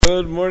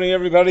Good morning,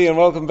 everybody, and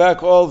welcome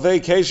back, all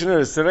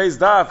vacationers. Today's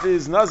daf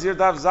is Nazir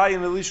Daf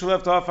Zayin. Elisha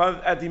left off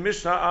at the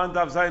Mishnah on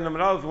Daf Zayin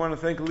Amud Aleph. I want to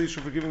thank Elisha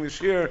for giving the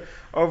shir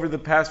over the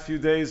past few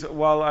days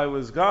while I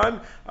was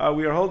gone.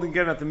 We are holding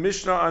again at the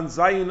Mishnah on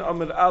Zayin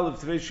Amud Aleph.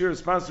 Today's shir is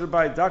sponsored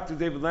by Dr.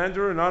 David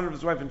Lander in honor of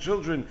his wife and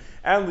children,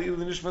 and Le'ila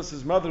Nishmas,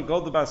 his mother,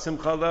 Golda Bas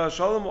Simcha Leah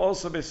Shalom.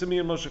 Also by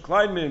Simeon Moshe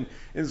Kleinman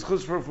in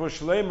Zchus for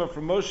Shalema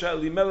from Moshe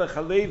Elimelech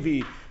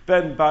Halevi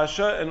Ben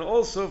Basha, and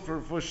also for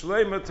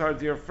Shlema to our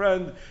dear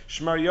friend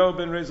Shmaryo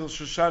Ben Rezel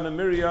Shoshana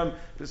Miriam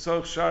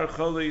B'soch Shar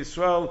Chole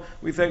Yisrael.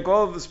 We thank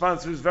all of the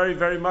sponsors very,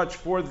 very much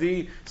for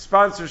the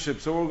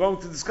sponsorship. So what we're going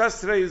to discuss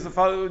today is the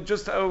following. We're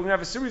going to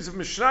have a series of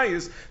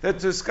Mishnayos that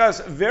discuss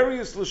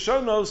various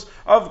Leshonos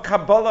of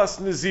Kabalas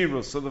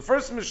Nezirus. So the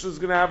first Mishnah is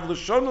going to have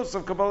Leshonos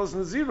of Kabalas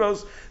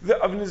Nezirus,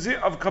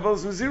 of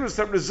Kabalas Nezirus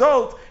that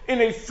result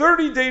in a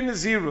 30-day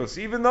Nezirus.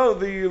 Even though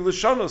the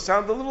Leshonos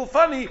sound a little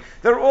funny,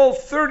 they're all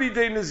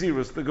 30-day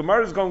Nezirus. The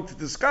Gemara is going to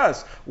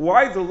discuss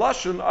why the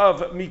lashon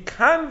of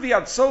mikan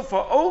v'ad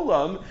sofa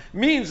olam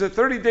means a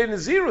 30-day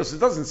Nezirus. It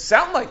doesn't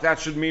sound like that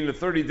should mean a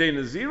 30-day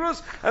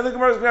Nezirus, and the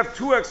Gemara is going to have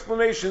two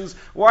explanations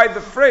why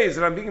the phrase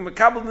that I'm being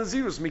makabel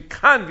Nezirus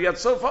mikan v'ad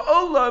sofa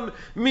olam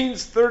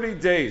means 30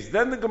 days.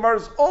 Then the Gemara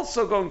is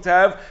also going to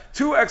have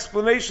two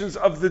explanations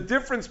of the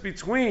difference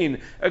between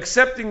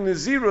accepting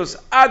Nezirus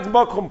ad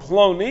makom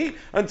ploni,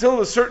 until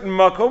a certain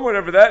makom,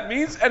 whatever that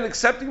means, and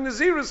accepting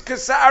Nezirus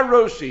kesa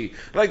roshi,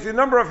 like the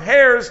number of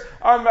hairs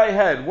on my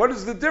head. What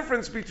is the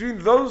difference between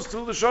those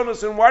two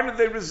Leshonos, and why did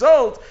they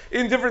result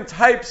in different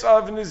types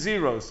of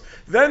Neziros?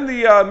 Then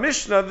the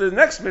Mishnah, the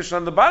next Mishnah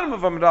on the bottom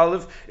of Amud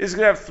Aleph, is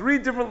going to have three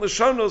different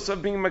Leshonos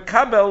of being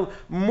makabel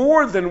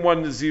more than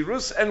one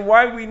Nezirus, and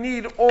why we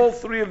need all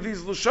three of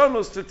these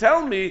Leshonos to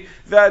tell me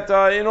that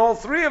in all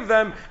three of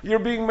them you're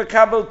being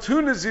makabel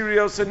two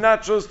Nezirios and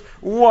not just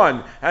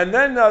one. And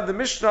then the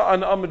Mishnah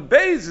on Amud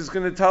Beis is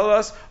going to tell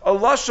us a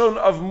Lashon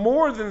of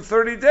more than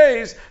 30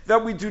 days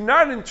that we do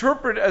not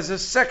interpret as a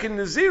second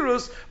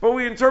Nezirus, but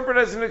we interpret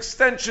as an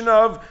extension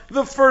of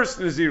the first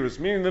Nezirus.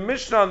 Meaning the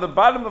Mishnah on the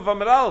bottom of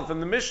Amud Aleph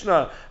and the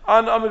Mishnah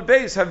on Amud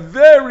Beis have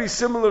very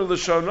similar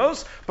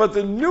Leshonos, but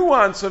the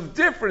nuance of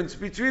difference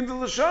between the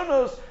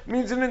Leshonos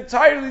means an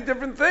entirely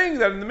different thing.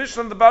 That in the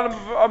Mishnah on the bottom of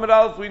Amud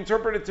Aleph we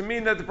interpret it to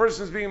mean that the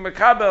person is being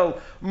makabel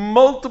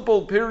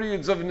multiple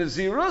periods of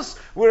Nezirus,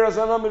 whereas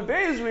on Amud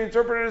Beis we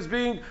interpret it as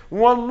being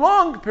one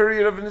long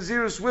period of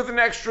Nezirus with an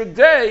extra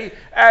day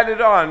added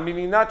on,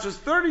 meaning not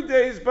just 30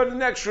 days, but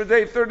an extra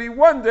day,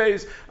 31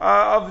 days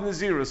of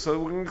Nezirus. So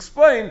we can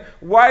explain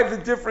why the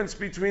difference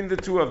between the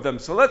two of them.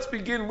 So let's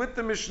begin with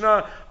the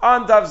Mishnah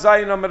on Daf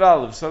Zayin Amud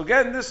Aleph. So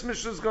again, this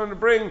Mishnah is going to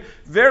bring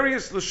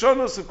various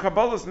Leshonos of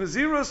Kabalas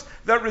Nezirus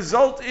that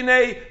result in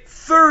a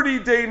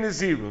 30-day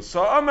Nezirus.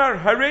 So Amar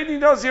Hareini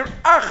Nazir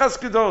Achas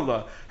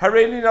Gedola,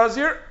 Hareini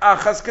Nazir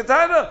Achas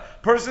Katana.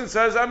 Person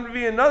says, I'm going to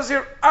be a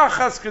Nazir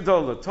Achas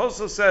Gedola.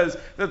 Toso says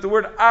that the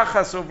word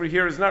Achas over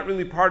here is not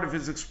really part of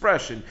his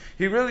expression.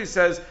 He really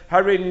says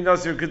Hareini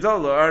Nazir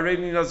Gedola or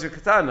Hareini Nazir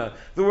Katana.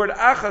 The word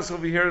Achas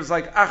over here is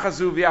like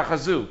Achazu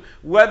v'Achazu.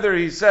 Whether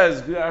he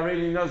says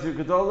Hareini Nazir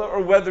Gedola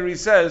or whether he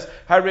says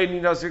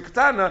Hareini Nazir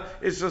Katana,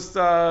 it's just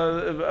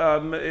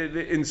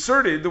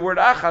inserted. The word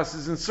Achas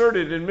is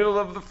inserted in the middle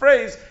of the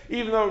phrase,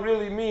 even though it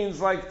really means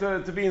like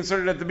to be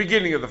inserted at the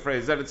beginning of the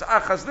phrase, that it's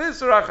Achas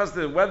this or Achas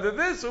this, whether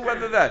this or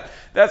whether that.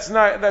 That's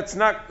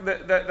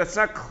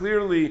not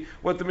clearly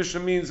what the Mishnah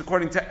means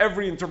according to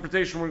every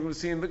interpretation we're going to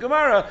see in the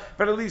Gemara,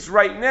 but at least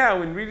right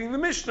now in reading the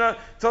Mishnah,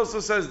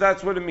 Toso says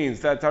that's what it means,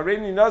 that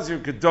Hareini Nazir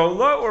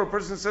Gedola, or a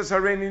person says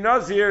Hareini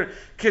Nazir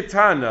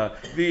Ketana.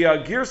 The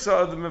Girsa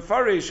of the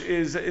Mefarish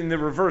is in the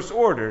reverse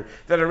order,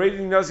 that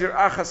Hareini Nazir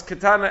Achas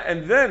Ketana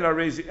and then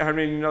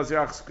Hareini Nazir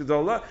Achas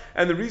Gedola,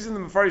 and the reason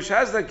the Mefarish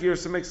has that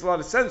Girsa makes a lot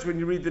of sense when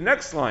you read the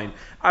next line.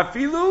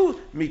 Afilu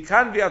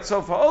mikan v'at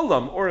sofa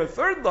olam, or a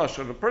third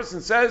lashon. A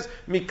person says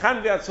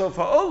mikan v'at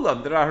sofa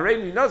olam, that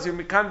Hareini Nazir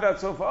mikan v'at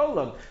sofa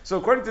olam. So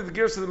according to the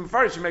Girsa of the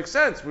Mefarish, it makes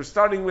sense. We're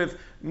starting with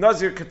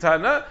Nazir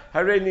Katana,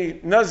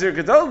 Hareini Nazir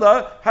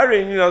Gedola,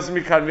 Hareini Nazir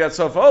mikan v'at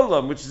sofa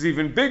olam, which is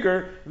even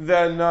bigger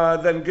than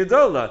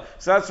Gedola.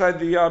 So that's why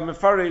the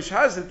Mefarish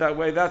has it that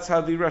way. That's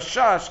how the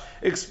Rashash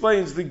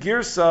explains the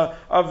Girsa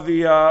of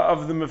the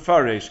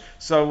Mefarish.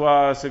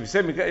 So if you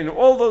say in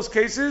all those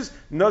cases,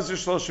 Nazir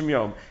Shloshim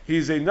Yom,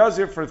 he's a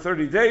Nazir for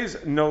 30 days,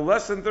 no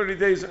less than 30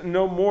 days,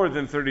 no more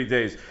than 30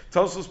 days.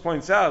 Tosos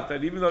points out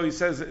that even though he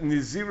says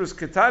Nezirus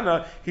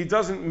Ketana, he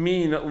doesn't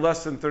mean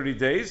less than 30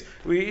 days.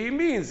 He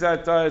means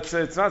that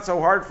it's not so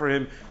hard for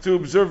him to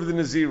observe the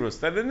Nezirus.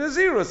 That the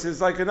Nezirus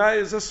is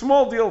is a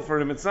small deal for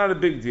him. It's not a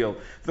big deal.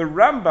 The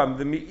Rambam,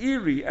 the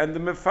Meiri, and the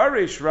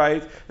Mefarish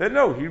write that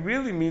no, he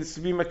really means to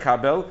be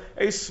makabel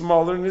a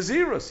smaller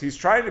Nezirus. He's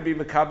trying to be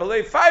makabel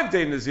a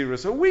 5-day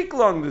Nezirus, a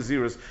week-long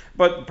Nezirus.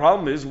 But the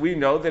problem is, we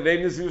know that a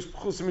Nezirus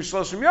p'chusim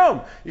mishloshim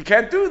yom. You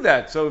can't do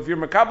that. So if you're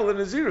makabel a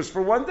Nezirus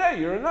for one day,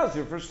 you're a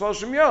Nazir for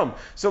shloshim yom.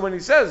 So when he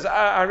says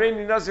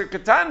Hareini Nazir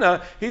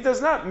Katana, he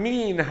does not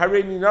mean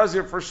Hareini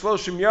Nazir for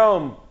shloshim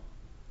yom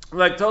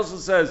like Tosfos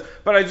says,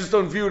 but I just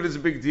don't view it as a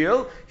big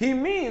deal. He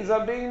means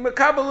I'm being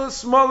Kabalas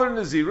smaller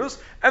Nezirus,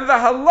 and the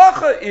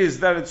halacha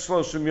is that it's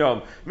Shloshim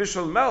Yom.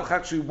 Mishal Melch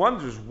actually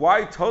wonders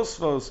why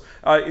Tosfos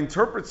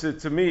interprets it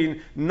to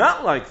mean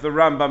not like the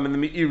Rambam and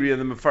the Meiri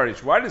and the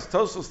Mefarish. Why does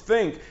Tosfos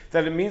think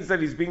that it means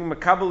that he's being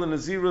Makabal and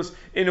Nezirus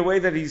in a way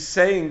that he's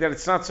saying that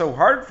it's not so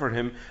hard for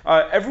him?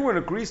 Everyone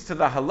agrees to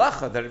the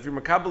halacha that if you're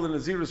Makabal and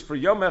Nezirus for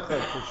Yom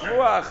Echad, for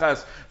Shua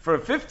Achas, for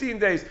 15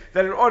 days,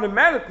 that it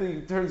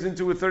automatically turns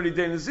into a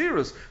 30-day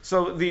Nezirus.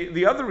 So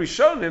the other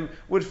Rishonim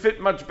would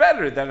fit much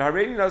better than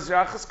Hareini Nazir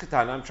Achas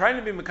Katana. I'm trying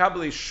to be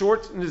Makabal a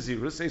short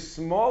Nezirus, a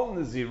small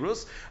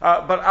Nezirus,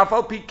 but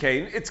Afal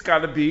Pikein, it's got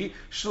to be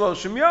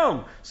Shloshim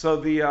Yom. So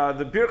the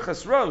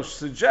Birchas Rosh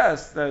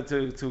suggests that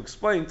to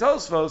explain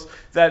Tosfos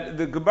that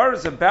the Gemara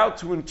is about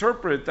to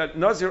interpret that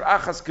Nazir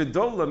Achas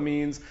Gedola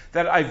means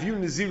that I view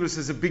Nezirus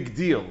as a big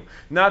deal.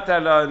 Not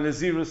that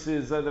Nezirus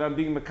is that I'm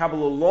being Makabal a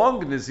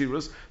long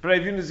Nezirus, but I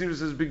view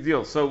Nezirus as a big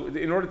deal. So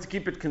in order to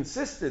keep it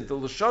consistent, the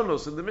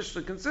Leshonos and the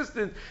Mishnah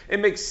consistent, it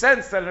makes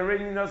sense that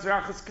Hareini Nazir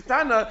Achas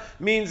Katana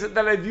means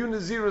that I view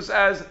Nezirus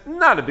as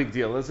not a big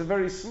deal, as a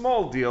very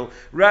small deal,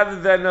 rather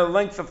than a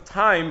length of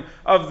time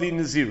of the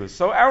Nezirus.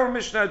 So our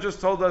Mishnah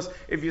just told us,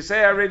 if you say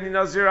Hareini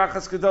Nazir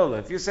Achas Gedola,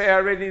 if you say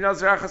Hareini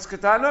Nazir Achas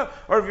Katana,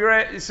 or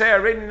if you say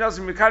Hareini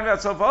Nazir Mikan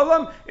V'Atzof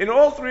Olam, in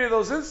all three of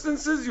those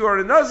instances, you are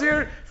a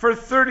Nazir for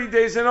 30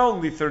 days and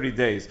only 30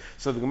 days.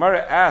 So the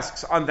Gemara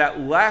asks, on that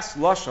last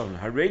Lashon,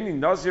 Hareini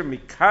Nazir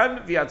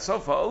Mikan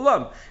V'Atzof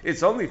Olam,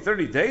 it's only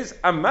 30 days?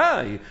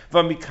 Amai.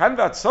 V'mikan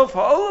v'atzof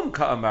ha'olam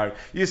ka'amar.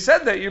 You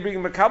said that you're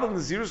being Makabal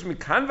Nezirus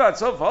mikan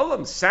v'atzof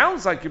ha'olam.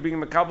 Sounds like you're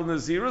being Makabal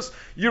Nezirus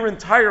your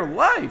entire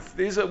life.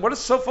 What does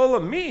sof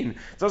ha'olam mean?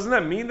 Doesn't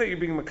that mean that you're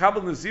being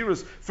Makabal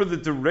Nezirus for the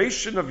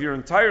duration of your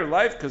entire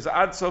life? Because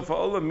ad sof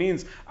ha'olam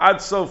means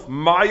ad sof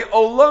my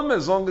olam,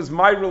 as long as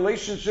my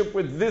relationship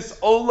with this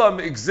olam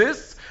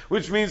exists,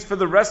 which means for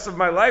the rest of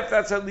my life.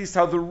 That's at least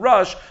how the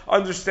Rush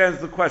understands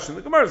the question.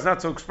 The Gemara is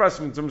not so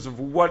expressive in terms of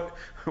what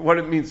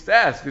it means to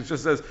ask. It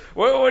just says,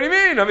 what do you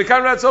mean?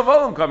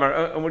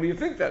 And what do you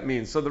think that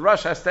means? So the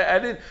Rush has to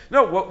add in,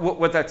 no,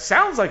 what that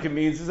sounds like it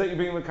means is that you're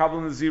being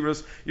Makabal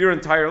Nezirus your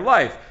entire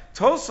life.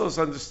 Tosfos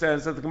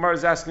understands that the Gemara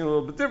is asking a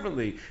little bit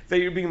differently, that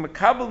you're being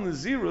Makabal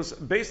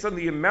Nezirus based on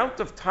the amount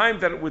of time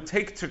that it would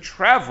take to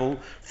travel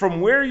from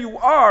where you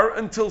are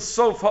until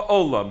Sof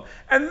HaOlam.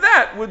 And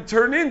that would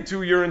turn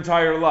into your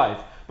entire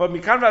life. But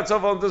Mikan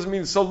V'Atzof Olam doesn't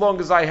mean so long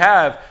as I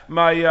have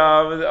my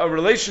a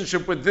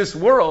relationship with this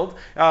world,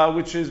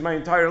 which is my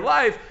entire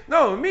life.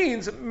 No, it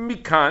means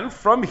Mikan,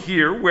 from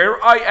here,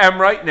 where I am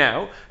right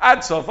now,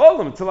 Ad Sof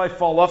Olam, until I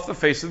fall off the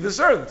face of this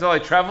earth, until I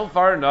travel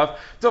far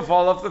enough to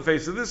fall off the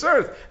face of this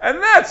earth.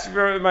 And that's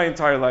my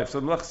entire life.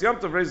 So Melech Yom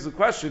Tov raises the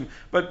question,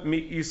 but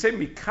you say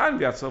Mikan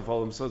V'Atzof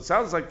Olam, so it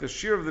sounds like the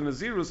shear of the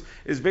Nezirus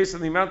is based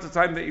on the amount of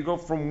time that you go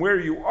from where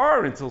you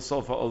are until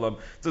Sof HaOlam.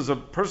 Does a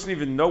person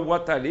even know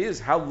what that is?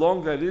 How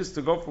long that is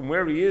to go from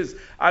where he is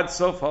ad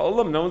Sof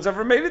HaOlam? No one's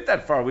ever made it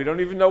that far. We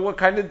don't even know what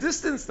kind of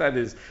distance that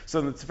is. So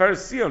in the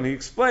Tiferes Zion, he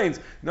explains,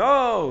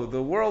 no,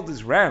 the world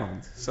is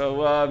round. So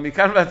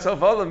Mikan V'Atzof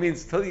HaOlam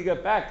means till you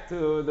get back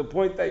to the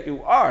point that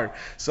you are.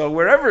 So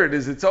wherever it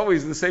is, it's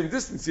always the same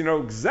distance. You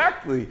know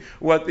exactly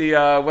what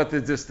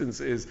the distance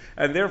is.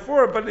 And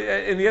therefore, but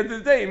in the end of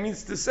the day, it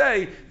means to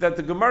say that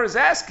the Gemara is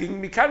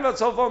asking, Mikan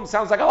V'Atzof HaOlam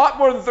sounds like a lot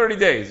more than 30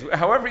 days.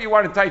 However you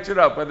want to tighten it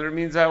up, whether it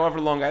means however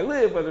long I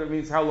live, whether it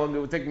means how long it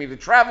would take me to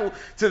travel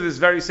to this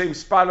very same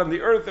spot on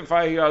the earth if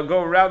I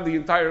go around the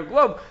entire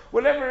globe,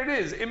 whatever it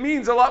is, it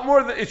means a lot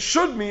more than, it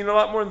should mean a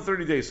lot more than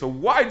 30 days. So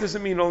why does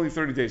it mean only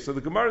 30 days? So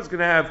the Gemara is going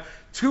to have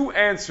two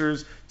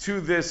answers to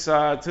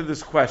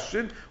this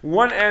question.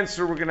 One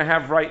answer we're going to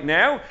have right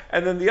now,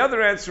 and then the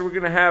other answer we're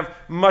going to have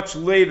much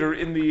later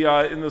in the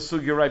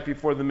sugya right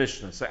before the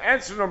Mishnah. So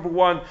answer number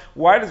one,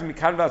 why does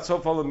Mikan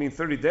V'Atzof Olam mean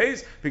 30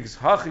 days? Because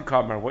Hachi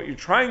Kamar, what you're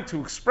trying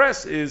to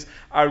express is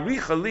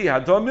Aricha Li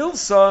Hadam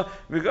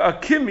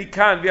Ilsa Kim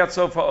Mikan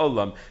V'Atzof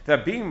Olam.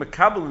 That being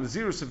Makabal and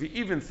Nezirus of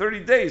even 30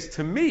 days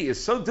to me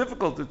is so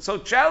difficult, it's so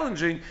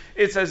challenging.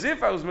 It's as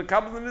if I was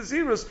Makabal and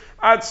Nezirus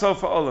ad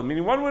Sof Olam.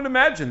 Meaning one would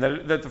imagine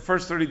that the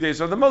first 30 days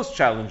are the most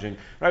challenging,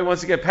 right?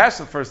 Once you get past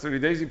the first 30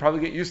 days, you probably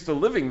get used to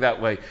living that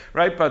way,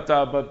 right? But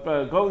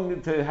going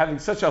into having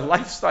such a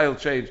lifestyle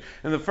change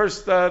in the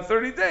first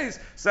 30 days,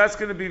 so that's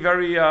going to be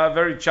very,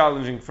 very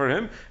challenging for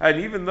him.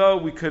 And even though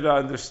we could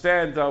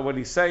understand what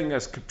he's saying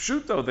as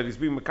Kipshuto, that he's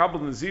being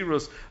Makabal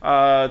Nezirus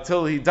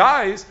till he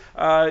dies,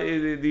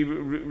 the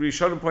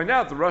Rishonim point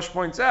out, the Rush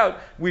points out,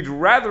 we'd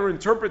rather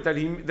interpret that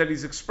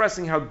he's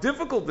expressing how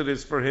difficult it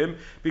is for him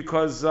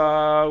because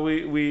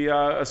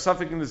a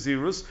suffix in Nezirus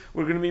Nezirus,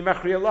 we're going to be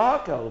Machriya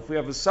Lahakel. If we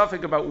have a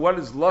suffix about what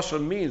is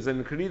Lashon means, and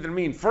it could either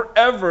mean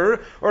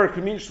forever or it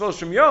could mean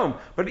Shloshim Yom.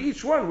 But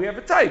each one, we have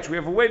a taich, we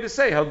have a way to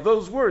say how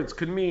those words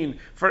could mean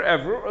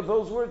forever or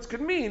those words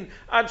could mean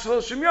Ad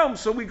Shloshim Yom.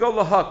 So we go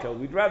Lahakel.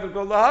 We'd rather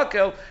go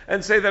Lahakel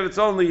and say that it's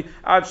only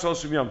Ad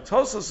Shloshim Yom.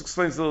 Tosos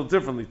explains a little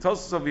differently.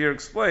 Tosos over here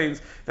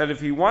explains that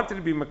if he wanted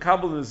to be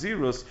Makabel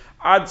Nezirus,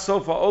 Ad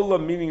Sofa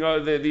Olam, meaning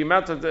the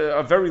amount of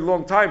a very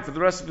long time for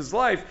the rest of his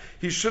life,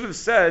 he should have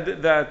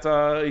said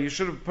that he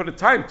should have put a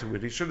time to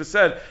it. He should have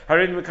said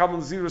Harein Makabel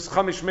Nezirus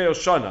Chamish Meo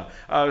Shana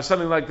or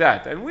something like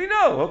that. And we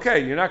know,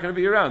 okay, you're not going to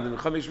be around in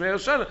Chamish Meo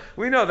Shana.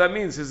 We know that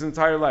means his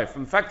entire life.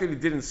 From the fact that he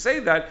didn't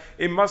say that,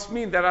 it must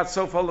mean that Ad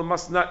Sofa Olam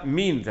must not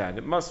mean that.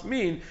 It must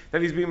mean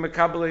that he's being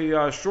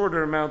Makabel a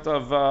shorter amount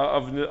of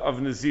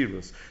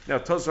Nezirus. Now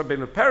Tosar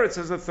Ben Peretz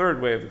has a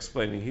third way of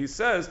explaining. He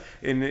says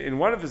in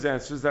one of his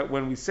answers that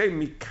when we say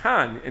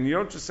mikan, and you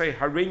don't just say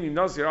hareini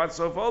nazir ad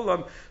sof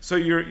olam, so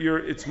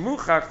it's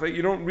muchach that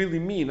you don't really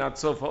mean ad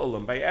sof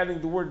olam. By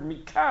adding the word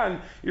mikan,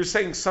 you're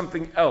saying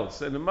something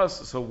else, and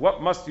so what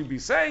must you be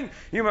saying?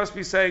 You must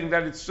be saying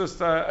that it's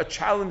just a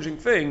challenging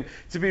thing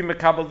to be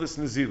mekabel this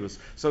nazirus.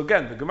 So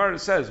again, the Gemara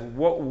says,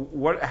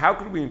 how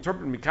could we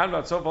interpret mikan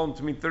ad sof olam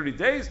to mean 30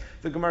 days?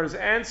 The Gemara's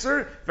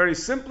answer, very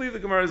simply, the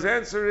Gemara's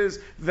answer is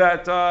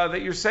that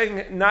you're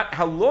saying not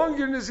how long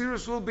your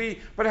nazirus will be,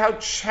 but how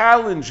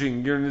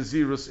challenging your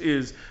nazirus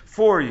is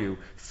for you.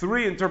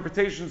 Three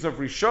interpretations of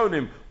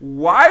Rishonim,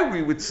 why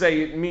we would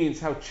say it means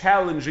how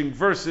challenging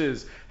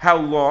versus how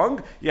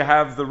long. You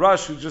have the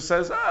Rush who just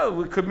says,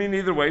 it could mean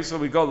either way, so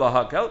we go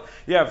lahakel.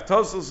 You have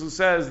Tosfos who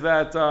says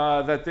that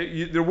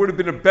there would have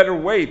been a better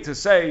way to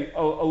say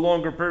a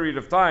longer period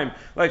of time,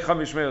 like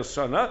Chamish Me'os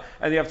Shana.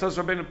 And you have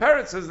Tosfos Ben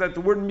Peretz says that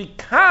the word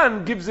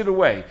mikan gives it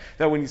away.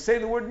 That when you say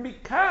the word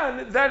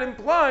mikan, that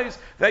implies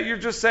that you're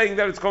just saying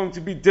that it's going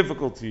to be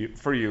difficult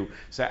for you.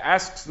 So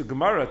asks the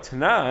Gemara,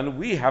 Tanan,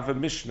 we have a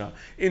Mishnah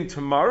in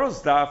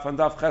tomorrow's daf, on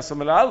daf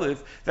Chesam and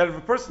Aleph, that if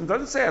a person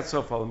doesn't say at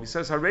Sofalim, he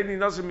says, Hareini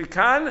Nazir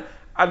Mikan,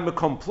 and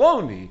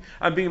Mekomploni,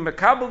 and being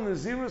Mekabel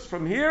Nezirus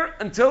from here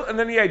until, and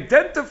then he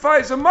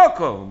identifies a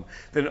Makom.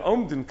 Then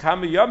Omdin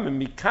Kamayam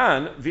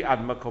Mikan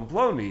Vi'ad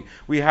Mekomploni.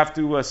 We have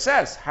to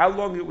assess how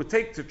long it would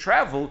take to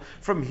travel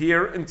from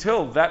here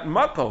until that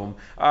Makom.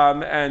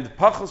 And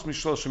Pachos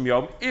Mishloshim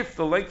Yom, if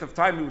the length of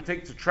time it would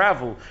take to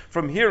travel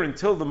from here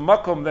until the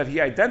Makom that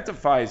he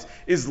identifies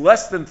is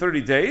less than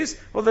 30 days,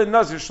 well then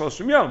Nazir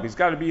Shloshim Yom. He's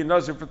got to be a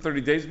Nazir for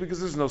 30 days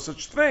because there's no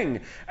such thing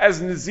as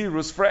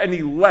Nezirus for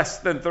any less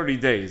than 30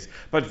 days.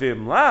 But if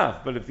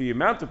the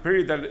amount of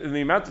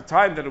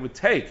time that it would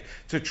take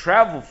to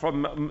travel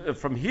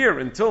from here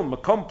until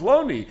Makom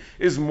Ploni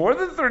is more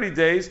than 30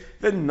 days,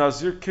 then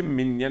Nazir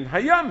Keminyan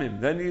Hayamim.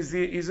 Then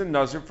he's a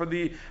Nazir for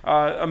the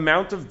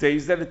amount of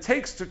days that it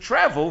takes to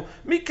travel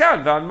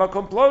Mikan Van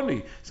Makom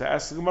Ploni. So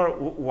ask the Gemara,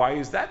 why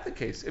is that the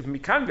case? If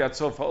Mikan Vat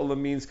Sofa Ola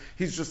means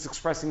he's just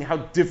expressing how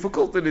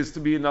difficult it is to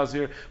be a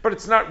Nazir, but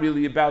it's not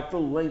really about the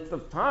length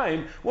of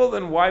time, well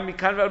then why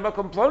Mikan Van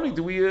Makom Ploni?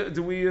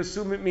 Do we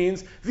assume it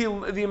means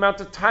the amount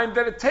of time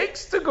that it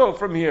takes to go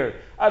from here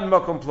ad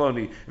Makom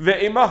Ploni?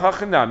 Ve'ema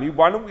hachanami.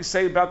 Why don't we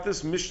say about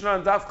this Mishnah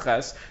and Daf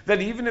Ches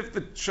that even if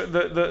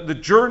the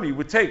journey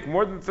would take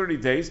more than 30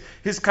 days,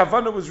 his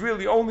kavanah was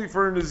really only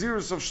for a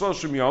Nezirus of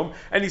Shloshim Yom,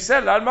 and he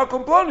said ad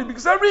Makom Ploni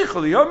because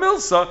Arichali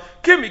Hamilsa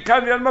Kimi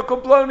Kani ad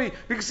Makom Ploni,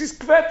 because he's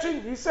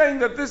kvetching. He's saying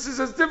that this is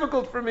as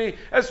difficult for me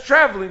as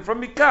traveling from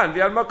Mikan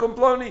ad Makom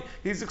Ploni.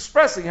 He's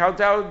expressing how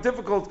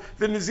difficult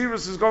the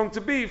Nezirus is going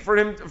to be for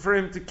him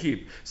to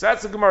keep. So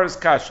that's the Gemara's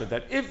kasha,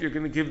 that if you're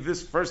going to give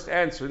this first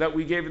answer that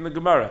we gave in the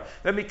Gemara,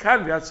 then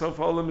Mikan V'at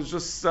Sofa Olam is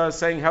just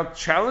saying how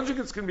challenging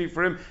it's going to be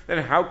for him,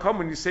 then how come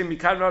when you say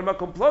Mikan V'at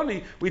Makom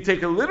Ploni, we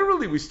take it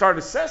literally, we start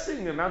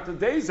assessing the amount of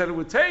days that it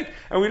would take,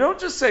 and we don't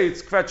just say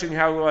it's kvetching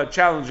how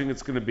challenging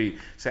it's going to be.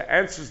 So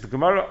answers the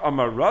Gemara,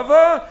 Amar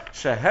Rava,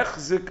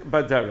 Shehechzik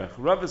Baderech.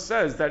 Rava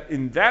says that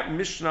in that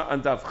Mishnah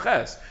and Daf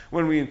Ches,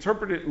 when we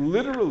interpret it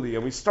literally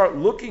and we start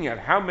looking at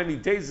how many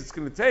days it's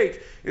going to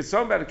take, it's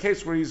talking about a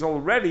case where he's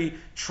already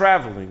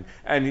traveling,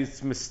 and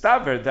he's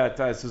mistaver that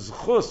as his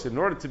chus, in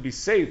order to be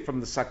saved from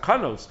the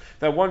sakanos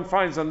that one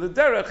finds on the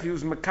derech, he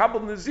was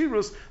makabel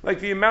nezirus, like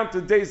the amount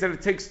of days that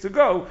it takes to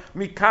go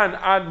mikan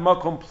ad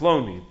makom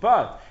ploni.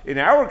 But in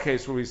our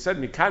case, where we said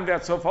mikan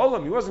v'at sof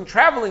olam, he wasn't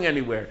traveling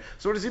anywhere.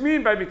 So what does he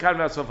mean by mikan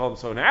v'at sof olam?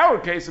 So in our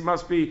case, it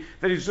must be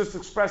that he's just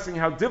expressing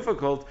how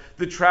difficult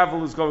the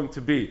travel is going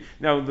to be.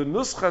 Now, the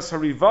nuschas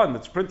harivan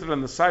that's printed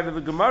on the side of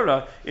the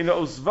Gemara in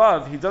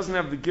Ozvav, he doesn't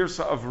have the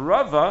girsa of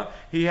Rava,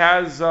 he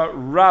has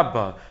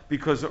Rabba,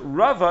 because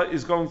Rava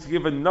is going to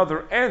give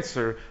another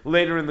answer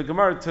later in the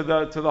Gemara to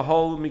the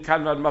whole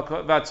mikan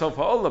v'at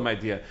sofa olam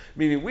idea.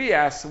 Meaning, we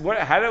ask, why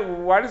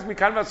does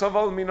mikan v'at sofa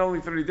olam mean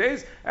only 30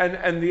 days?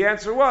 And the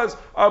answer was,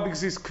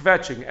 because he's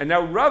kvetching. And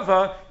now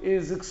Rava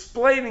is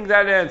explaining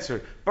that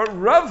answer. But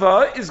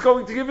Rava is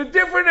going to give a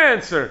different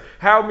answer.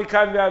 How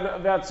Mikan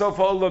Vat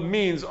Sofa Olam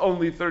means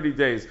only 30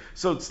 days.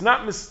 So it's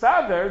not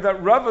mistaver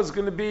that Rava is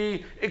going to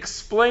be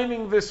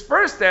explaining this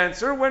first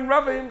answer when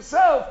Rava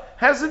himself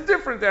has a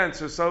different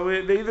answer. So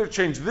they either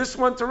change this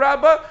one to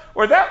Rabbah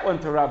or that one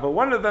to Rabbah.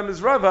 One of them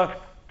is Rava.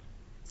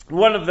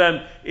 One of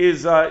them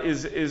is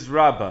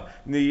Rabbah.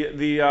 The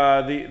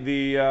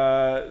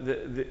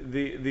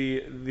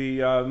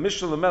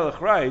Mishnah Lamelech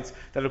writes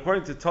that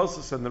according to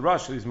Tosfos and the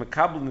Rosh, he's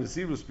Makabel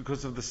Nezirus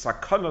because of the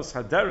Sakanos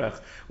Haderech.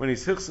 When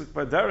he's Hichzik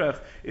Baderech,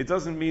 it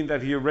doesn't mean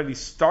that he already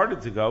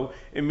started to go.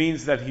 It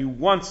means that he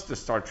wants to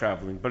start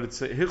traveling. But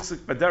it's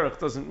Hichzik Baderech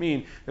doesn't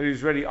mean that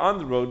he's ready on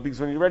the road, because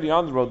when you're ready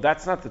on the road,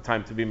 that's not the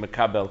time to be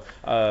Makabel.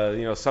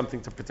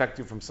 Something to protect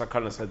you from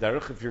Sakanos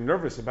Haderech. If you're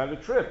nervous about a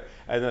trip,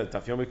 and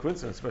Daf Yomi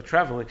coincidence about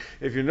traveling.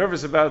 If you're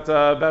nervous about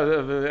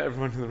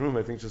everyone in the room,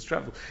 I think just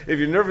travel. If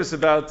you're nervous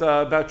about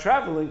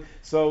traveling,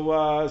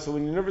 so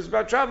when you're nervous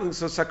about traveling,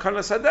 so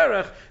sakana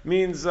saderech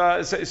means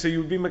so you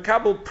would be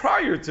makabel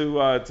prior to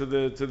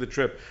the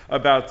trip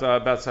about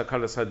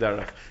sakana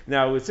saderech.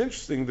 Now it's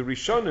interesting. The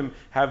Rishonim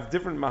have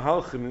different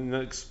mahalchim in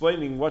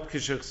explaining what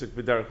kishachzik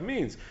b'derech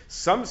means.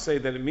 Some say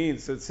that it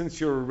means that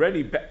since you're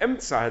already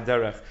be'emtza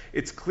haderech,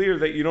 it's clear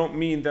that you don't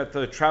mean that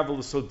the travel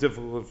is so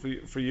difficult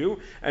for you.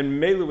 And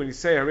mainly when you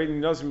say Hareini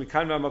Nazir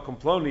Mikan Makom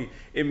Ploni,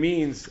 it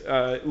means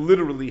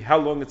literally how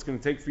long it's going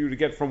to take for you to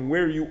get from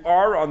where you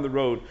are on the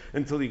road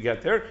until you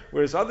get there.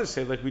 Whereas others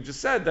say, like we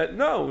just said, that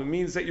no, it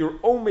means that you're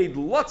omeid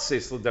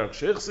lotzeis l'derech.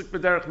 Hichzik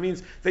b'derech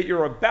means that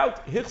you're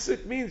about.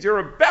 Hichzik means you're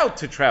about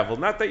to travel,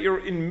 not that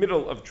you're in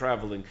middle of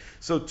traveling.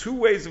 So two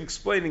ways of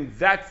explaining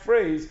that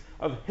phrase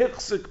of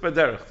hichzik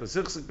b'derech. Does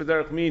hichzik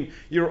b'derech mean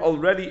you're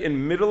already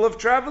in middle of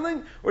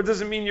traveling, or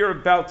does it mean you're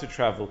about to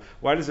travel?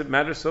 Why does it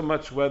matter so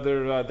much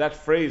whether that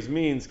phrase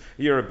means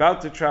you're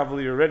about to travel,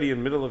 you're already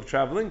in middle of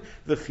traveling?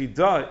 The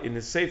Chidah in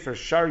his Sefer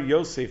Shar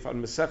Yosef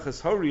on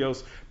Meseches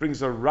Horios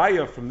brings a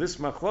raya from this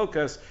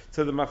machlokas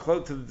to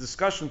the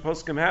discussion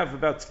poskim have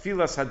about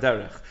tfilas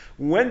haderech.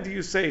 When do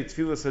you say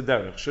tfilas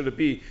haderech? Should it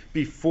be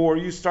before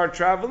you start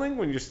traveling,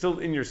 when you're still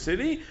in your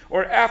city,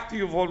 or after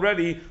you've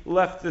already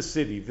left the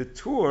city? The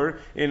tour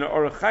in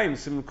Orach Chaim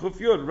Simon Kuf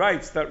Yod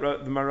writes that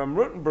the Maram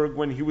Rutenberg,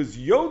 when he was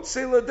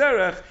Yotzei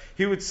Laderech,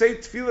 he would say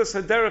Tfilas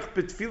Haderech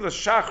b'Tfilas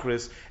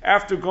Shachris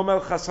after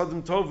Gomel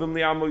Chasadim Tovim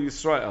Li'amo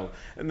Yisrael.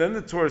 And then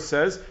the Torah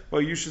says,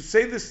 well, you should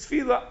say this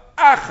Tfilah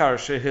achar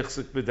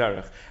shehichzik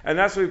b'derech, and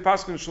that's what we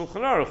pass in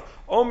Shulchan Aruch.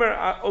 Omer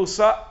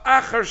osa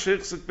achar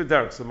shehichzik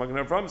b'derech. So Magen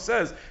Avraham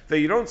says that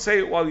you don't say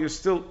it while you're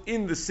still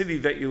in the city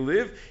that you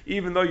live,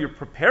 even though you're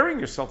preparing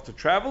yourself to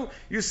travel.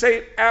 You say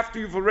it after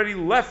you've already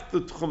left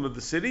the tchum of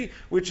the city,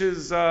 which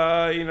is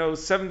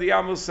 70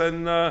 amos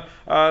and a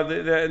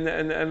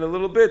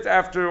little bit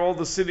after all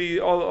the city,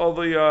 all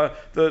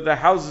the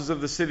houses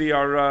of the city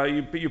are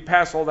you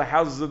pass all the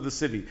houses of the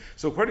city.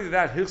 So according to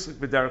that, hichzik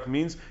b'derech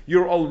means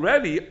you're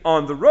already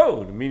on the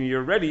road, meaning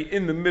you're already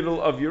in the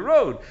middle of your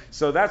road.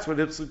 So that's what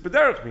hichzik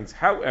b'derech means.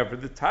 However,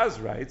 the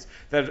Taz writes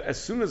that as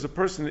soon as a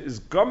person is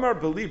gamar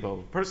belibo,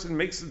 a person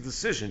makes a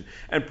decision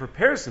and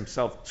prepares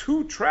himself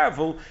to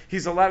travel,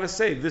 he's allowed to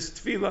say this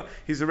tefillah.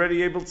 He's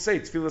already able to say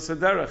tefillah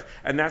saderech,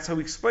 and that's how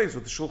he explains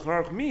what the Shulchan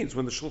Aruch means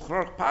when the Shulchan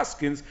Aruch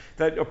paskins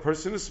that a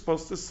person is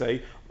supposed to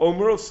say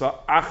Omer osa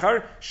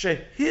achar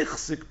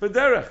shehichzik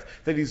b'derech,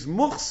 that he's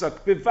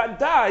muchsak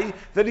b'vadai,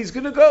 that he's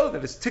going to go,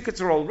 that his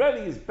tickets are all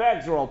ready, his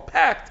bags are all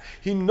packed,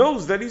 he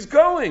knows that he's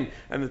going.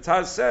 And the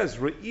Taz says,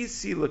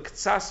 Re'isi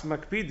l'ktsas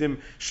makpidim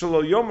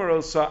shelo yomer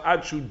osa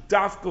adshu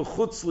dafko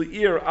chutz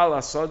li'ir al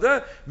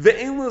asada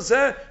ve'en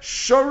lezeh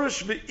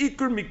shorosh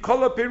ve'ikur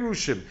mikola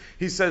perushim.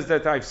 He says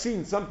that I've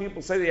seen some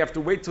people say they have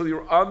to wait till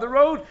you're on the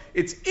road.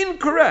 It's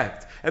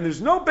incorrect, and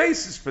there's no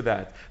basis for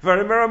that.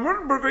 Ram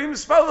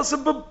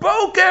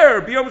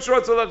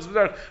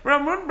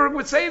Rutenberg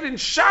would say it in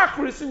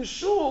Shachris, in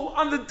Shul,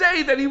 on the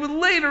day that he would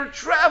later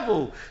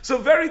travel. So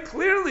very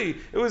clearly,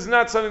 it was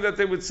not something that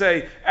they would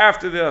say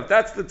after they left.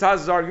 That's the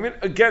Taz's argument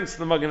against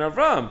the Magen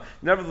Avraham.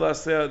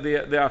 Nevertheless,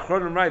 the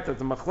Achronim write that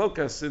the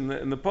Machlokas in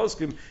the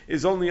Poskim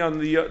is only on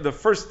the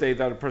first day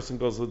that a person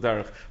goes to the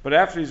Derech. But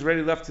after he's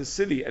already left his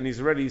city and he's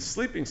already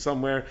sleeping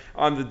somewhere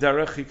on the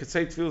Derech, he could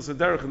say Tfilas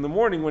Derech in the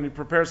morning when he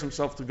prepares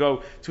himself to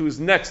go to his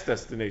next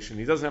destination.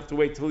 He doesn't have to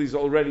wait till he's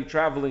already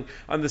traveling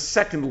on the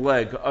second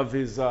leg of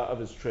his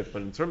trip.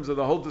 But in terms of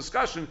the whole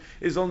discussion,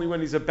 is only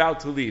when he's about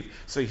to leave.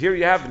 So here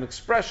you have an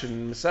expression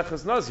in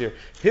Meseches Nazir,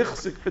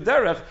 hichzik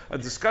b'derech, a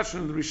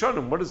discussion in the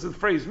Rishonim. What does the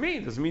phrase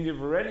mean? Does it mean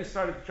you've already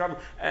started to travel,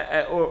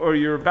 or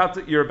you're about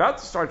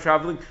to start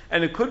traveling?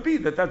 And it could be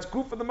that that's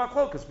goof of the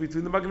machlokas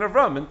between the Magen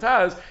Avraham and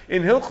Taz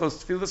in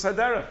Hilchos Tfilas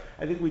Haderech.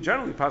 I think we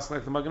generally pass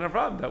like the Magen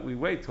Avraham, that we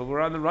wait till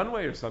we're on the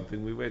runway or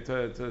something. We wait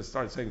to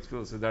start saying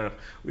Tfilas Haderech.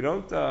 We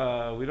don't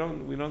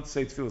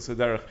say Tfilas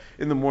Haderech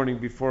in the morning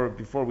before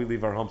we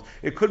leave our homes.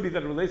 It could be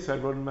that it relates to, I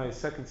wrote in my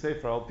second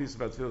sefer, a whole piece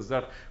about Tfilas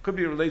Haderech, could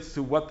be it relates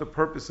to what the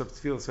purpose of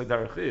Tfilas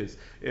Haderech is.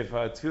 If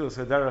Tfilas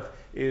Haderech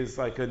is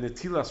like a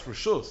netilas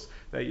rishus,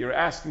 that you're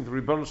asking the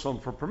Ribono Shalom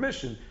for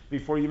permission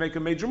before you make a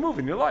major move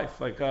in your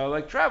life, like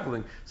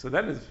traveling. So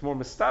then it's more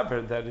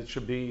mistaber that it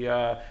should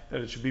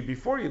be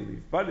before you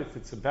leave. But if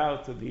it's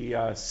about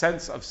the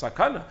sense of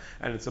sakana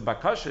and it's a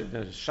bakasha,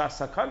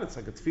 shas sakana, it's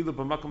like a tefillah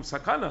b'makom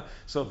sakana.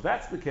 So if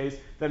that's the case,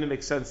 then it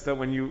makes sense that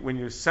when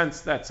you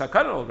sense that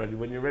sakana already,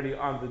 when you're already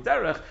on the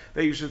derech,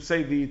 that you should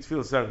say the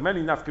tefillah derech.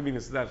 Many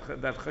nafkaminas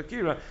that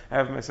chakira. I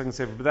have my second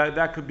sefer, but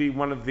that could be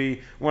one of the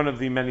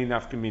many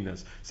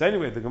nafkaminas. So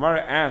anyway, the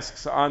Gemara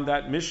asks on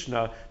that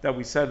Mishnah that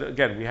we said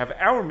again. We have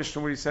our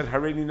Mishnah where he said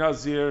Hareini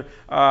Nazir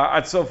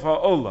ad sofa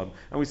olam,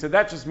 and we said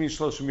that just means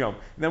shloshim yom.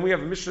 And then we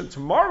have a Mishnah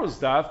tomorrow's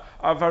daf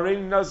of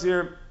Hareini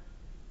Nazir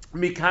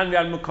Mikan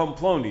Yad Makom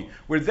Ploni,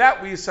 where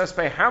that we assess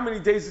by how many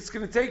days it's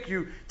going to take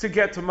you to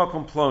get to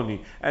Makom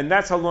Ploni, and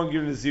that's how long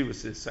your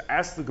Nezirus is. So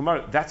ask the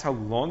Gemara, that's how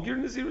long your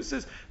Nezirus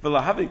is?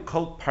 V'lahave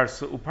kol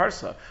parsa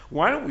uparsa.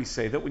 Why don't we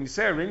say that when you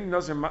say Areini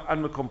Nazir Ad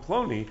Makom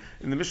Ploni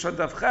in the Mishnah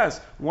Daf Ches,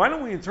 why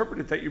don't we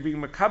interpret it that you're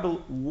being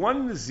makabel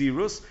one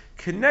Nezirus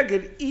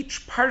connected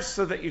each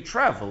parsa that you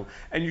travel,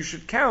 and you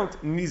should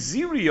count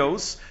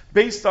Nezirios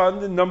based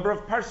on the number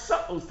of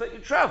parsaos that you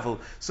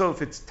travel. So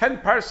if it's 10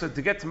 parsa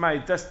to get to my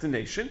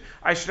destination,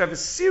 I should have a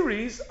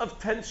series of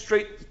 10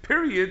 straight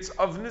periods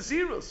of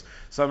Nezirus.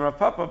 So Rav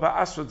Papa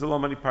ba'asra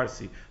delomani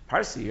parsi.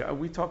 Parsi,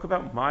 we talk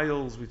about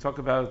miles, we talk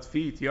about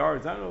feet,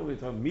 yards, I don't know, we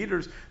talk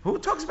meters. Who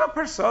talks about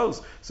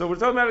parsos? So we're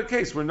talking about a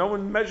case where no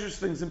one measures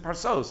things in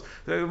parsos.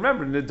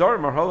 Remember,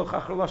 nedarim are holach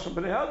achar lashon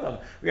b'nei adam.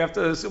 We have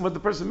to assume what the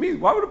person means.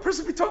 Why would a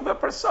person be talking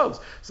about parsos?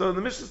 So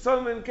the Mishnah is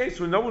talking about a case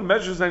where no one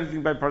measures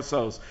anything by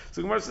parsos.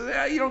 So Gemara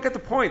says, you don't get the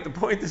point. The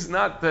point is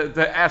not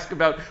to ask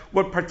about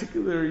what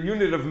particular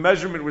unit of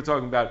measurement we're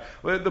talking about.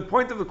 Well, the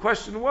point of the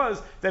question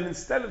was that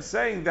instead of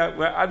saying that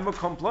Adma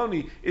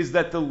Komploni is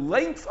that the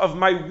length of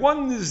my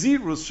one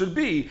Nezirus should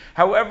be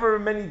however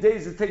many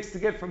days it takes to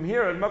get from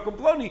here at Makom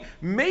Ploni,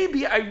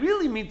 maybe I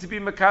really mean to be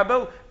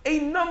Makabel a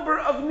number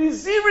of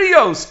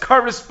Nezirios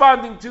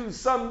corresponding to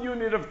some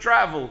unit of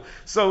travel.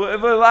 So,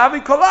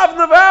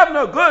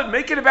 good,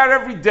 make it about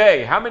every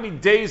day. How many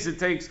days it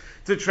takes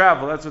to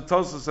travel. That's what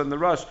Tosfos and the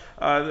Rush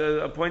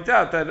point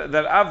out, that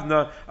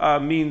Avna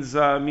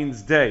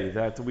means day.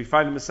 That we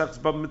find in Masechtas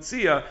Bava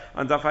Metzia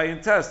on Daf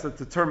Ayin Tes that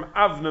the term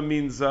Avna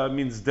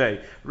means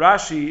day.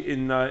 Rashi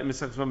in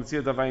Masechtas Bava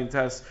Metzia Daf Ayin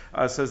Tes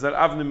says that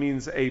Avna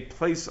means a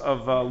place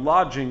of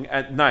lodging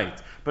at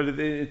night. But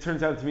it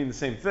turns out to mean the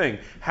same thing.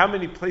 How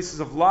many places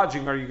of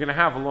lodging are you going to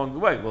have along the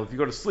way? Well, if you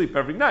go to sleep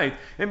every night,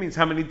 it means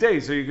how many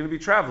days are you going to be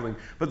traveling?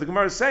 But the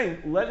Gemara is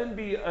saying, let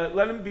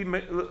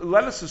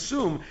us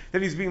assume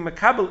that he's being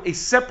makabel a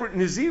separate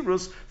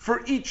Nezirus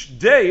for each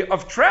day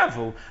of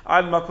travel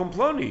on Makom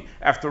Ploni.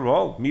 After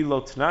all,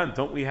 Milotnan,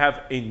 don't we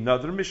have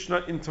another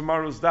Mishnah in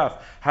tomorrow's daf?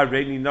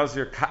 Hareini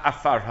Nazir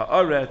ka'afar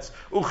ha'aretz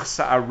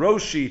uchsa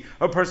aroshi.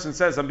 A person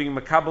says, I'm being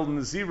makabel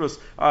Nezirus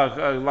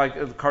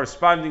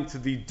corresponding to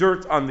the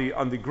dirt on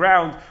the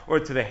ground, or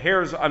to the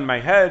hairs on my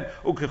head,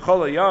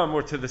 ukecholayam,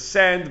 or to the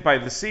sand by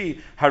the sea.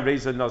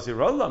 Hareza Nazir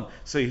Olam.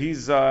 So he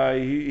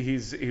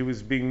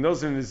was being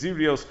Nazir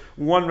Nezirios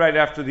one right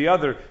after the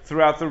other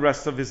throughout the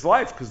rest of his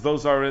life, because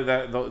those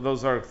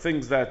are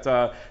things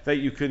that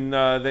you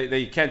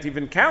can't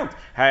even count.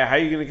 How are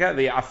you going to count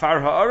the afar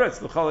haaretz,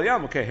 the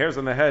cholayam? Okay, hairs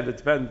on the head. It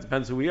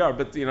depends who we are,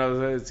 but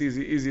it's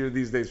easier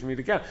these days for me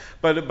to count.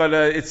 But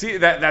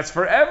that's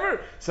forever.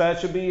 So that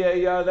should be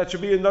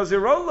a Nazir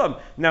Olam.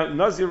 Now,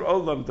 Nazir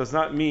Olam does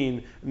not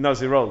mean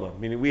Nazir Olam.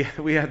 Meaning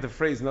we had the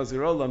phrase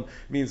Nazir Olam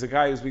means a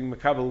guy who's being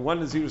makabel one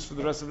Nazirus for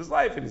the rest of his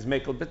life, and he's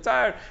mekel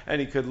betar, and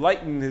he could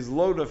lighten his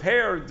load of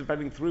hair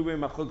depending three-way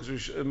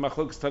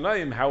machlokes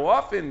tanaim. How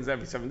often?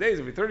 Every 7 days,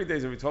 every 30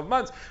 days, every 12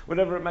 months,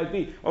 whatever it might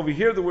be. Over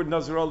here, the word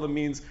Nazir Olam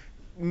means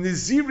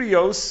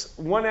Nezirios,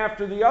 one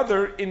after the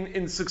other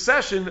in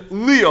succession,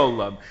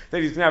 liolam.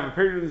 That he's going to have a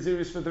period of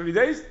Nezirios for 30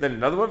 days, then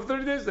another one for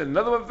 30 days, then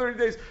another one for 30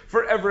 days,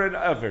 forever and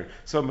ever.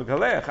 So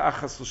Megaleach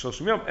achas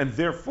l'shoshim yom, and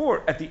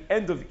therefore at the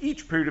end of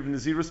each period of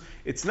Nezirus,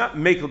 it's not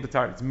mekel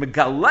b'tar, it's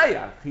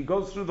Megaleach. He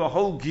goes through the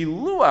whole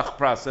giluach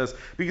process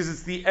because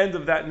it's the end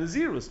of that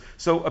Nezirus.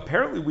 So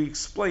apparently we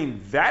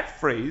explain that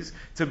phrase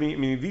to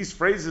mean these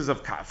phrases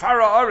of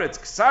kafara aretz,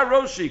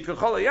 ksaroshi,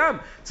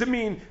 kacholayam, to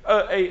mean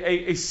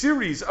a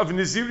series of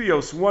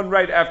Nezirios, one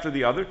right after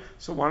the other.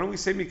 So why don't we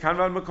say Mikan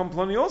Vad Makom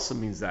Ploni also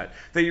means that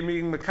you're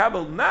being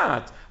makabel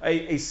not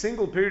a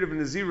single period of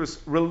Nezirus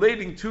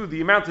relating to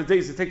the amount of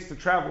days it takes to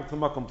travel to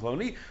Makom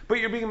Ploni, but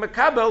you're being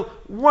makabel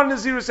one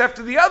Nezirus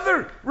after the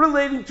other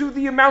relating to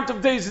the amount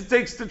of days it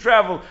takes to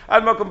travel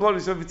at Makom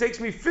Ploni. So if it takes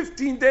me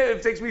 15 days, if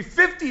it takes me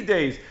 50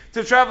 days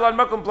to travel on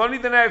Makom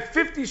Ploni, then I have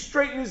 50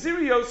 straight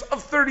Nezirios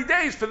of 30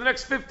 days for the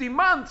next 50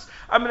 months.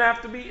 I'm going to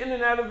have to be in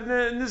and out of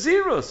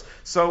Nezirus.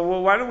 So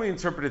why don't we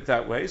interpret it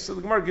that way? So the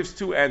the Gemara gives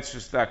two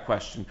answers to that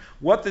question.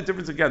 What the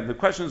difference, again, the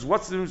question is,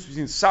 what's the difference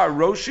between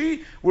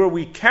Sa'aroshi, where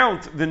we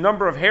count the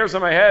number of hairs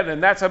on my head,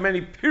 and that's how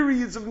many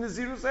periods of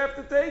Nezirus I have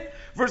to take,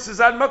 versus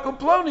Ad Makom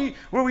Ploni,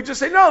 where we just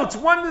say, no, it's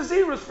one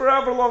Nezirus for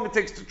however long it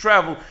takes to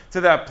travel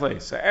to that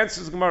place. So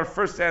answers the Gemara,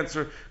 first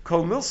answer,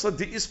 Kol Milsa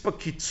de Ispa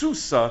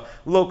Kitsusa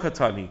Lo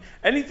Katani.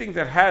 Anything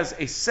that has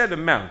a set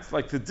amount,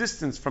 like the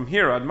distance from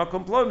here, Ad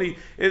Makom Ploni,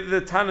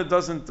 the Tana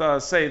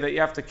doesn't say that you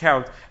have to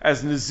count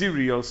as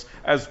Nezirios,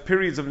 as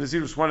periods of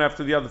Nezirus one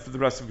after the other for the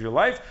rest of your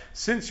life.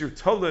 Since you're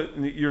told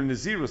your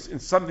Nezirus in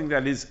something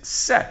that is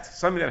set,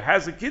 something that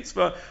has a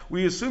kitzvah,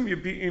 we assume you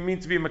mean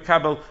to be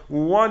makabel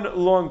one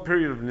long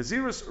period of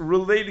Nezirus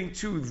relating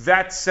to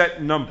that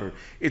set number.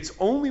 It's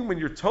only when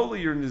you're told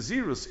your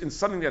Nezirus in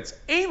something that's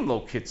ein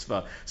lo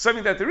kitzvah,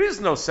 something that there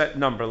is no set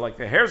number, like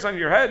the hairs on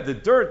your head, the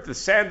dirt, the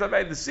sand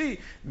by the sea,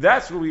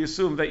 that's where we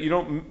assume that you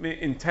don't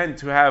intend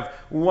to have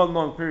one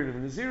long period of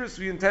Nezirus,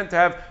 we intend to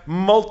have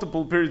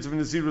multiple periods of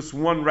Nezirus,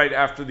 one right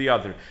after the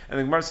other. And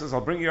the Gemara says,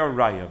 I'll bring you a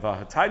raya.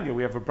 V'hatanya,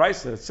 we have a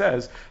brisa that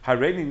says,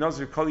 Hareini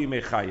Nazir kol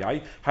yimei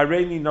chayai,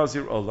 Hareini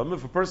Nazir olam.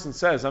 If a person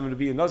says, I'm going to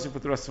be a Nazir for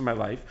the rest of my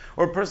life,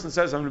 or a person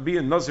says, I'm going to be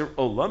a Nazir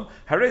olam,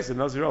 Harez a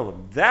Nazir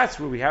olam. That's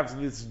where we have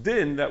this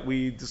din that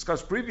we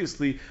discussed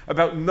previously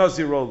about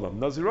Nazir olam.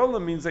 Nazir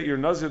olam means that you're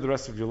Nazir the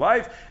rest of your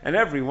life, and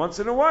every once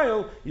in a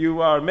while,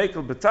 you are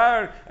mekel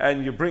betar,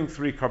 and you bring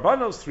 3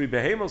 karbanos, 3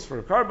 behemos for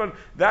a karban.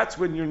 That's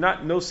when you're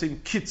not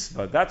nosing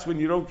kitzvah. That's when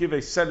you don't give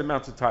a set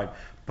amount of time.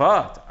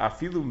 But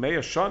afilu meya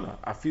shana,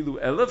 afilu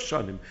elef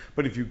shanim.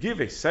 But if you give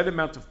a set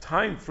amount of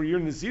time for your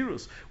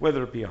Nezirus,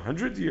 whether it be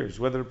 100 years,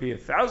 whether it be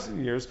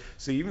 1,000 years,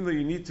 so even though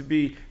you need to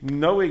be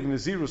knowing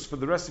Nezirus for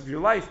the rest of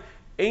your life,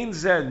 Ein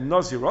zeh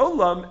Nazir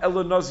Olam,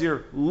 Elo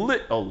Nazir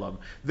Lit Olam.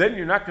 Then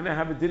you're not going to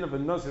have a din of a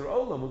Nazir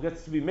Olam who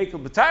gets to be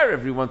Mekel B'Tayr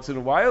every once in a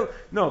while.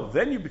 No,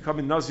 then you become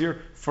a Nazir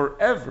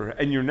forever,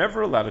 and you're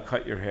never allowed to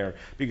cut your hair.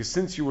 Because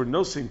since you were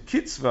nosing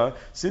Kitzvah,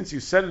 since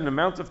you set an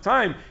amount of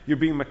time, you're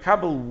being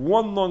Makabel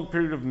one long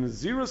period of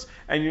Nazirus,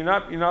 and you're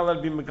not allowed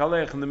to be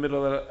Megalech in the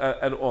middle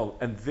at all.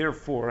 And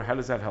therefore, how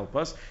does that help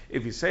us?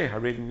 If you say,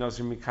 Haredi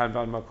Nazir Mikan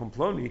Van Makom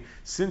Ploni,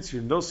 since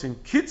you're nosing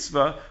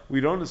Kitzvah,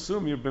 we don't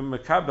assume you've been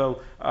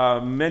Makabel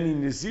many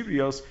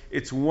Nezirios,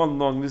 it's one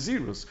long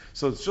Nezirus.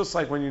 So it's just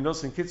like when you're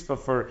nosing Kitzvah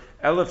for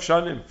Elef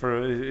Shanim,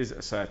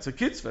 so it's a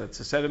Kitzvah, it's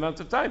a set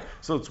amount of time.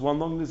 So it's one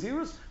long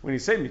Nezirus. When you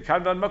say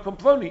Mikan Van Makom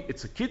Ploni,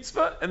 it's a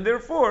Kitzvah, and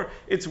therefore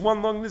it's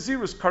one long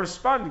Nezirus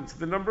corresponding to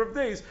the number of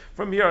days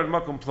from here at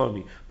Makom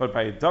Ploni. But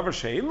by a Davar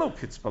She'en Lo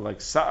Kitzvah, like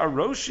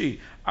Sa'aroshi,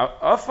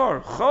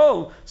 Afar,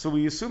 Chol, so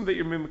we assume that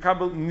you're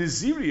Mikabel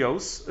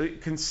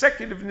Nezirios,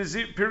 consecutive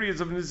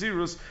periods of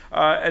Nezirus,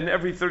 and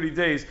every 30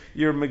 days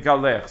you're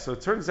Megalech. So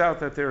it turns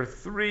out that there are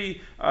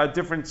 3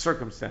 different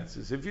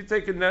circumstances. If you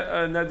take a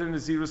Neder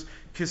Nezirus,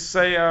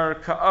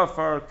 Kisayar,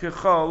 Ka'afar,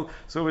 Kichol,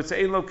 so it's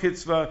Ein Lo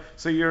Kitzvah,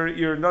 so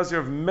you're Nazir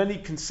of many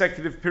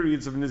consecutive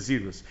periods of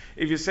Nezirus.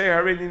 If you say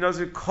Hareini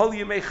Nazir Kol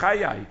Yemei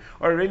Chayai,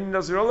 or Hareini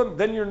Nazir Olam,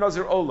 then you're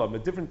Nazir Olam, a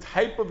different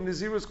type of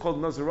Nezirus called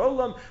Nazir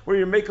Olam, where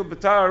you're Mekel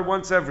B'Tar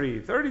once every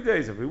 30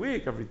 days, every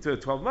week, every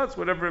 12 months,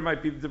 whatever it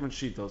might be, the different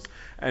shitos.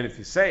 And if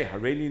you say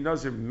Hareini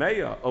Nazir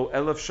Meya, O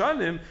Elef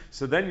Shanim,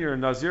 so then you're a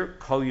Nazir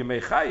Kol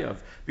Yemei Chayav,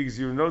 because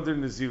you're Nazir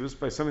Nezirus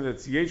by something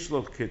that's Yesh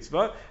Lo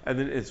Kitzvah, and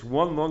then it's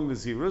one long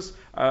Nezirus,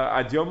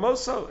 Ad Yom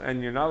Moso,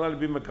 and you're not allowed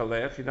to be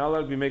Mekalech, you're not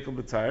allowed to be Mekel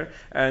B'Tar,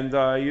 and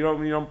you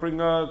don't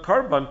bring a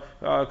Karban,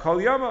 Kol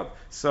Yamav.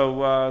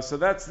 So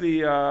that's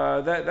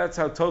that's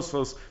how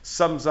Tosfos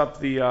sums up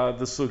the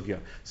sugya.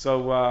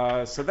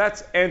 So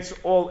that's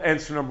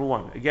answer number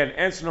 1. Again,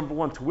 answer number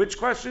 1 to which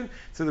question?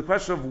 To the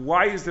question of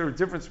why is there a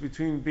difference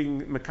between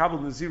being Makabel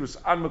Nezirus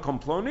on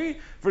Makom Ploni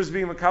versus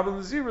being Makabel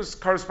Nezirus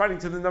corresponding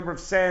to the number of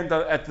sand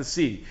at the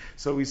sea.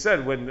 So we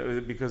said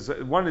because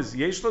one is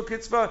Yesh Lo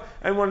Kitzvah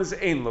and one is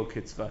Ein Lo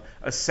Kitzvah.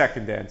 A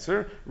second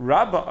answer,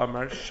 Rabba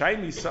Amar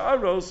Shaini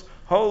Sa'aros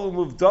Hol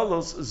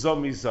Muvdalos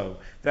Zomizo.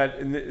 That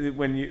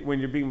when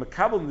you're being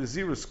Makabel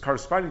Nezirus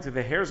corresponding to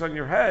the hairs on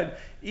your head,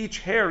 each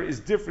hair is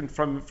different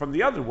from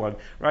the other one,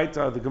 right?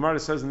 The Gemara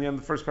says in the end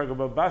of the first paragraph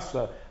of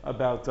Basra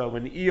about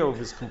when Eov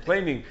is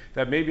complaining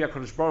that maybe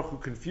HaKadosh Baruch Hu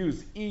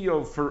confused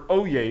Eov for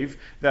Oyev,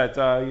 that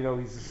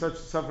he's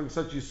suffering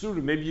such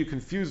Yisurim. Maybe you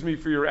confused me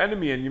for your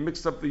enemy and you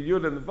mixed up the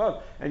Yud and the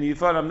Vav and you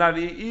thought I'm not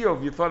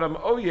Eov, you thought I'm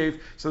Oyev.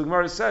 So the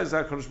Gemara says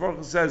that HaKadosh Baruch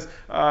Hu says,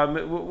 what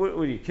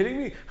are you kidding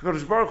me?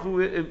 HaKadosh Baruch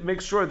Hu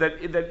makes sure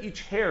that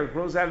each hair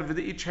grows out of it,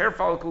 each hair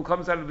follicle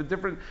comes out of a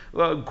different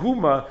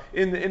guma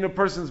in a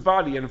person's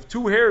body, and if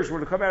 2 hairs were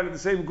to come out of the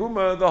same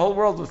guma, the whole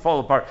world would fall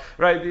apart,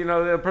 right?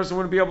 The person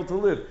wouldn't be able to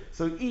live.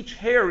 So each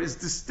hair is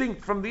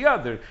distinct from the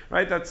other,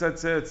 right?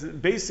 That's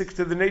basic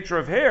to the nature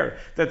of hair,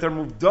 that they're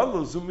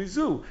muvdalo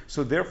zumizu.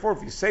 So therefore,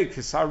 if you say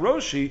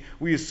kisaroshi,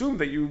 we assume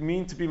that you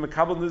mean to be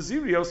makabel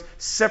nezirios,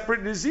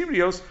 separate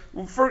nezirios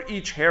for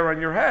each hair on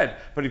your head.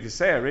 But if you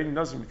say arein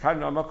nazir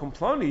mikadna makom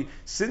ploni,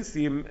 since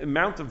the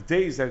amount of of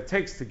days that it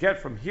takes to get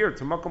from here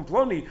to Makom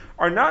Ploni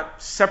are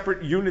not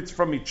separate units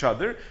from each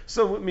other.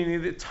 So,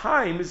 meaning that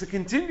time is a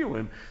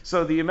continuum.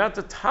 So the amount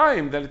of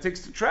time that it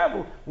takes to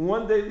travel,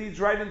 one day leads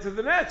right into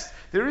the next.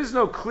 There is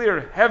no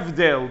clear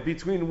hevdel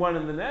between one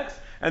and the next,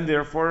 and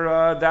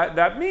therefore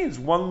that means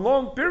one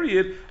long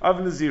period of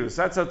Nezirus.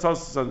 That's how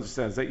Tosfos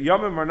understands, that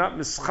Yomim are not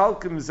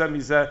mischalkim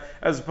zemizeh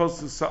as opposed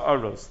to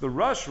Sa'aros. The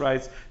Rush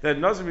writes that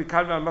Nazir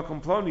Mikadva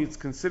Makom Ploni, it's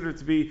considered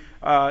to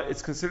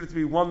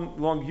be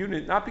one long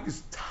unit, not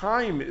because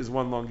time is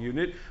one long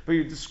unit, but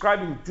you're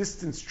describing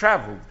distance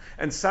traveled.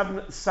 And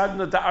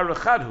Sadna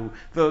Da'arachadhu,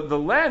 the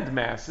land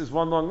mass is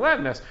one long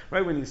land mass.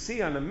 Right? When you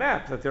see on a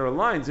map that there are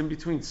lines in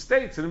between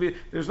states, and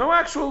there's no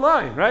actual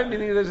line, right?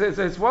 Meaning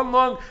it's one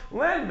long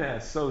land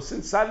mass. So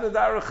since Sadna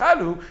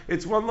Da'arachadhu,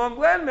 it's one long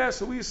land mass,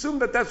 so we assume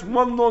that that's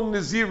one long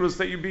Nezirus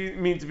that you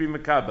mean to be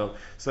Makabel.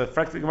 So,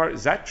 frankly, Gemara,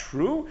 is that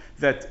true?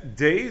 That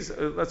days,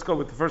 let's go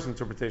with the first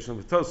interpretation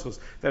with Tosfos,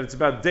 that it's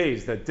about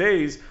days, that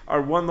days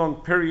are one long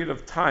period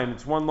of time,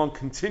 it's one long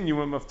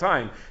continuum of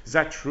time. Is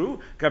that true?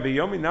 Gabi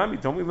Yomi Nami,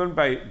 don't we learn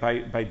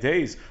by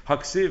days?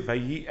 Haksiv,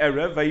 Vayi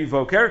Erev, Vayi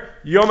Voker,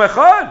 Yom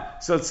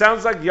Echad. So it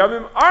sounds like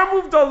Yomim are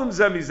moved olim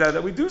zemizeh,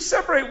 that we do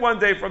separate one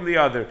day from the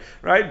other,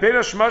 right? Ben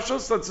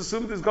Hashmashos, let's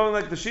assume this is going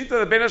like the Shita,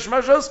 the Ben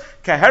Hashmashos,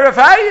 Kaheref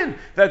Hayin,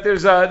 that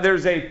there's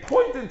a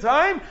point in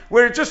time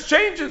where it just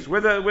changes,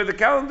 where the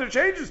calendar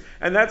changes,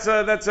 and that's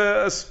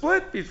a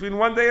split between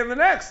one day and the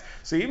next.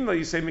 So even though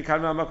you say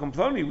Mikabel Makom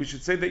Ploni, we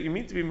should say that you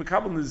mean to be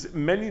Mikabel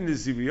many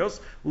Nezirios,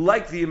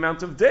 like the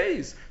amount of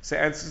days. So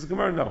answers the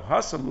Gemara, no.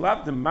 Hasam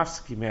labdem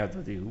mafsiki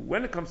me'adadi.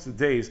 When it comes to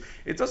days,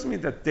 it doesn't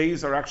mean that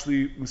days are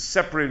actually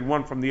separated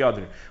one from the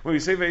other. When we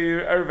say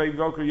Ve'er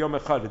Voker Yom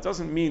Echad, it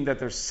doesn't mean that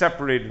they're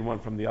separated one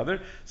from the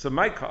other. So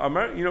my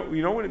Amar,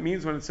 you know what it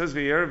means when it says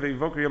Ve'er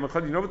Voker Yom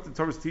Echad? You know what the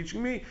Torah is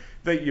teaching me?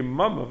 That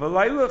Yemama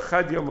V'layla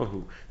Chad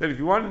Yomahu. That if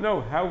you want to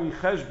know how we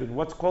cheshbon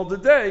what's called a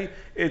day,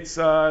 it's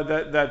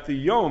that the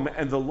Yom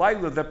and the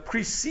Laila that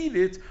precede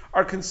it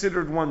are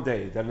considered one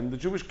day. That in the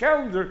Jewish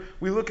calendar,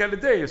 we look at a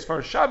day. As far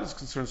as Shabbos is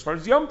concerned, as far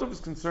as Yom Tov is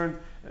concerned,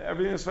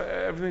 everything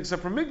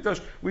except for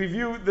Mikdash, we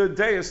view the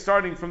day as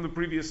starting from the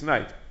previous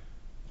night.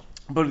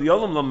 But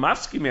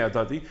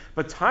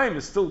time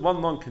is still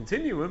one long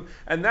continuum,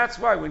 and that's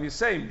why when you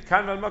say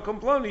Mikan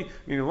Makom Ploni,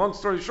 meaning long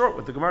story short,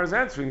 what the Gemara is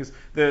answering is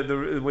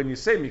when you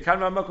say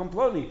Mikan Makom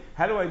Ploni,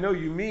 how do I know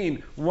you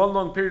mean one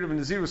long period of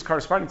Nezirus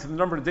corresponding to the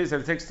number of days that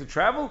it takes to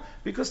travel?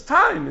 Because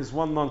time is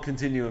one long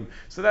continuum.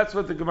 So that's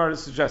what the Gemara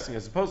is suggesting.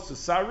 As opposed to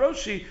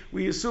Saroshi,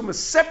 we assume a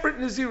separate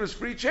Nezirus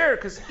for each hair,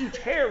 because each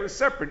hair is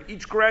separate,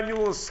 each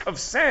granule of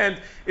sand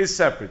is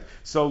separate.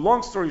 So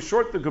long story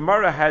short, the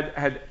Gemara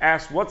had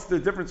asked what's the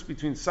difference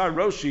between Sar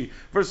Roshi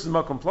versus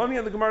Makom Ploni,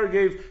 and the Gemara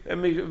gave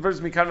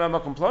versus Mikan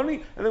Makom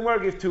Ploni, and the Gemara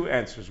gave two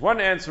answers.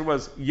 One answer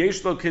was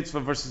Yesh Lo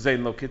Kitzva versus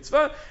Ein Lo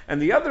Kitzva, and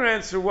the other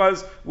answer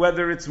was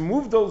whether it's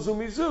Muvdol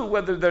Zumizu,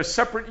 whether they're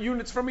separate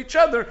units from each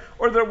other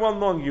or they're one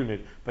long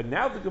unit. But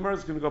now the Gemara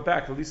is going to go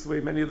back, at least the way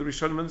many of the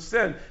Rishonim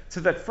understand, to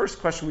that first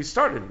question we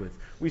started with.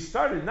 We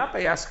started not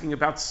by asking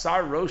about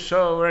Sar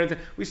Rosho or anything.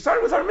 We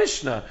started with our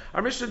Mishnah.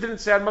 Our Mishnah didn't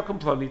say Ad Makom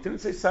Ploni, it didn't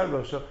say Sar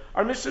Rosho.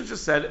 Our Mishnah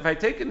just said, if I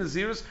take a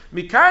Nezirus,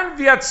 Mikan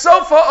Viat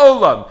Sofa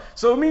Olam.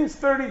 So it means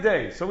 30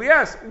 days. So we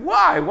asked,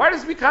 why? Why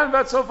does Mikan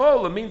Viat Sofa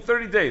Olam mean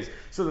 30 days?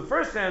 So the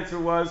first answer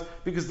was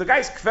because the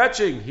guy's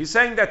kvetching. He's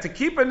saying that to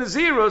keep a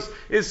Nezirus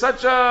is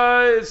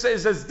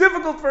is as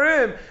difficult for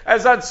him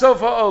as Ad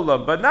Sofa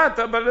Olam. But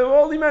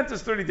all he meant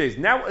is 30 days.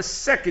 Now a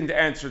second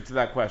answer to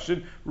that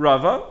question,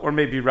 Rava, or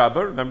maybe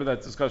Rabba, remember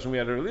that discussion we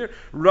had earlier?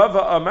 Rava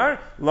Amar,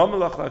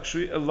 Lamalach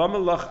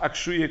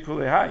Akshuya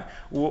Kulehai.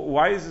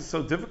 Why is it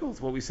so difficult?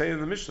 What we say in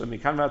the Mishnah,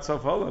 Mikan Vat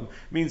Sof Olam,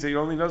 means that you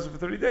only knows it for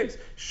 30 days.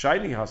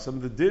 Shiny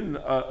Hasam, the din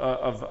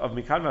of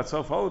Mikan Vat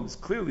Sof Olam is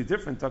clearly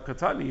different.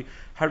 Takatani,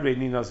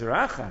 Hareini Nazir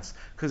Achas.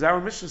 Because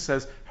our Mishnah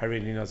says,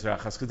 Hareini Nazir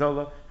Achas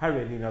Kedola,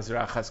 Hareini Nazir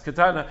Achas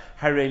Ketana,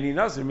 Hareini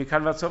Nazir,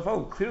 Mikan Vat Sof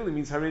Olam. Clearly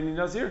means Hareini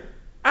Nazir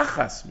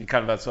Achas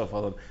Mikan Vat Sof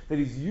Olam, that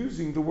he's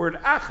using the word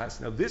Achas.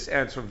 Now this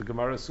answer of the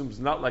Gemara assumes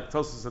not like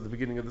Tosfos at the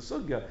beginning of the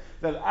Sugya,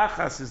 that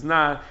Achas is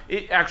not,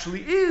 it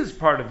actually is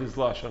part of his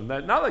Lashon.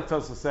 That not like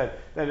Tosfos said,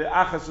 that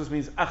Achas just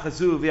means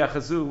Achazu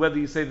v'Achazu, whether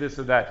you say this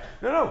or that.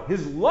 No,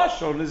 his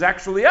Lashon is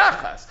actually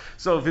Achas.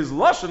 So if his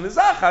Lashon is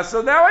Achas,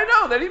 so now I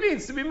know that he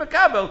means to be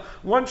Makabel,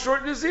 one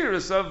short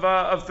Nezirus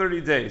of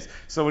 30 days.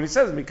 So when he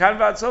says Mikan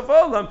Vat Sof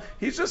Olam,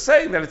 he's just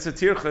saying that it's a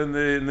tircha in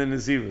the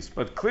Nezirus.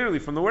 But clearly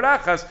from the word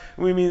Achas,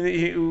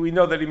 we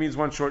know that he means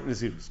one short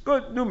Nezirus.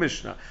 Good, new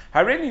Mishnah.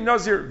 Hareini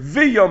Nazir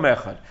v'yom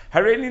echad.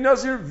 Hareini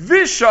Nazir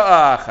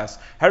v'sha'a achas.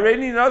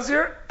 Hareini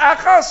Nazir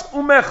achas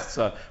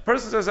umechza.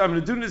 Person says, I'm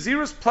going to do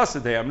Nezirus plus a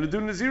day. I'm going to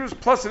do Nezirus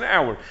plus an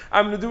hour.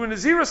 I'm going to do a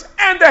Nezirus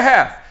and a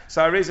half.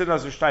 So Areza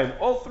Nazir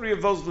Shtayim. All three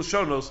of those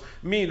Leshonos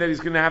mean that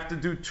he's going to have to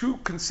do 2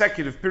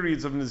 consecutive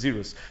periods of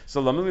Nezirus.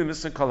 So Lamili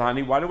Misna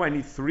Kalhani, why do I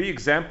need 3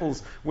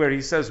 examples where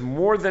he says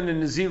more than a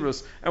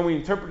Nezirus, and we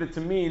interpret it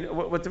to mean,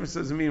 what difference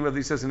does it mean whether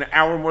he says an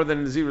hour more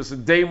than a Nezirus,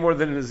 day more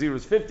than a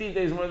Nazirus, 15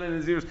 days more than a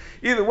Nazirus.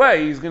 Either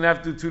way, he's going to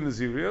have to do 2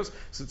 Nazirios.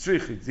 So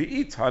tzrichi, the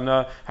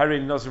itana,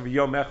 harein nazir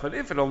v'yom echad,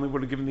 if it only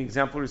would have given the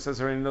example where he says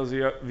harein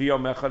nazir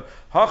v'yom echad,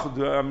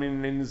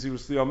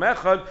 Nezirus v'yom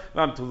echad,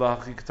 v'amtula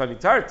hachi ketani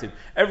tartin.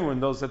 Everyone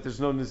knows that there's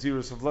no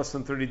Nazirus of less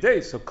than 30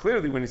 days. So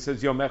clearly when he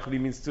says yom echad, he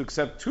means to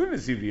accept 2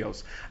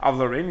 Nazirios. Av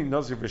harein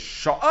nazir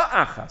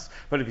v'sha'a achas.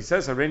 But if he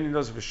says harein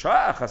nazir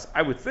v'sha'a achas,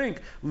 I would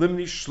think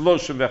limni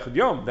shloshim v'echad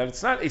yom, that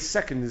it's not a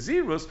second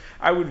Nazirus.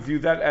 I would view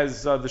that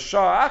as the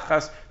sha'a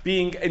achas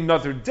being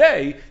another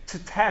day to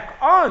tack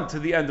on to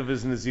the end of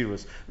his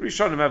Nezirus.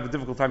 Rishonim have a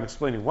difficult time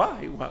explaining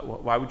why.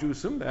 Why would you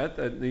assume that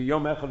the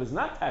Yom Echad is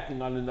not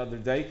tacking on another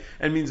day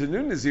and means a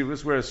new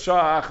Nezirus, whereas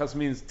Shah Achas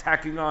means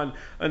tacking on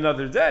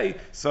another day?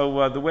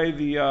 So the way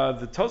the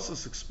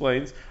Tosfos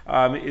explains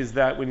is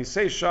that when you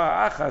say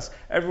Shah Achas,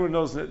 everyone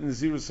knows that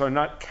Nezirus are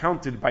not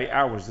counted by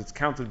hours; it's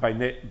counted by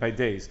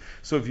days.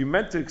 So if you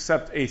meant to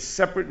accept a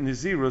separate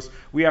Nezirus,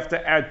 we have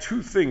to add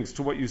 2 things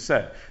to what you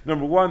said.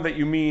 Number 1, that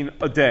you mean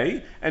a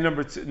day, and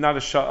number 2, not a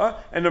sha'ah,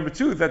 and number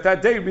 2,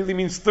 that day really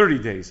means 30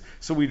 days.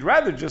 So we'd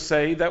rather just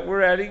say that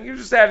you're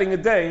just adding a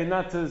day and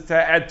not to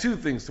add 2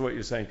 things to what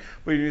you're saying.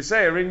 But when you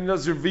say, Harein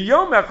nazir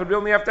v'yom echad, we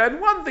only have to add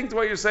 1 thing to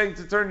what you're saying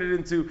to turn it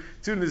into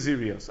 2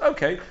 Nazirios.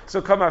 Okay,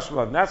 so kamash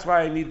malan. That's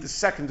why I need the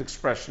second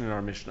expression in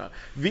our Mishnah.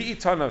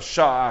 V'itana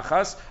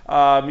sha'achas,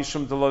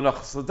 mishum delo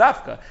nachas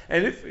l'dafka.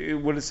 And if it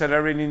would have said,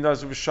 Harein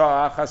nazir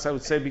v'sha'achas, I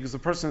would say because the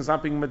person is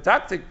not being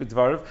medaktik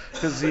b'dvarav,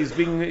 because he's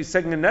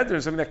saying a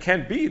neder, something that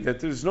can't be, that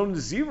there's no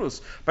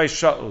Nezirus by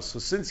sha'os. So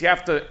since you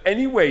have to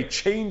anyway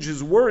change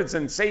his words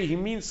and say he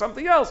means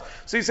something else,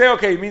 so you say,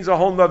 okay, he means a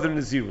whole nother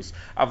Nezirus.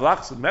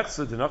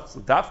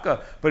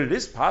 But it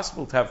is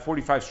possible to have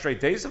 45 straight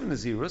days of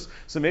Nezirus,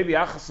 so maybe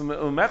achas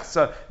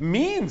mechza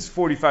means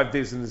 45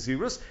 days of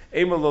Nezirus.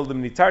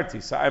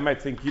 So I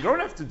might think you don't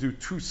have to do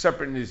 2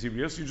 separate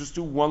Nezirus, you just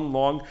do 1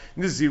 long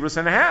Nezirus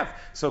and a half.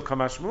 So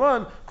kamash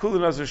malan, kula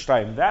nazir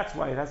shtayim. That's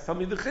why it has to tell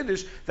me the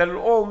chiddush that it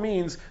all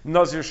means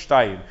nazir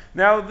shtayim.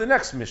 Now the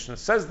next Mishnah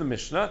says the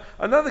Mishnah,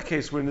 another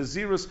case where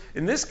Nezirus,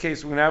 in this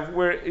case we're going to have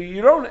where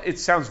it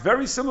sounds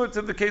very similar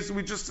to the case that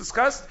we just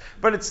discussed,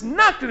 but it's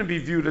not going to be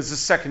viewed as a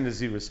second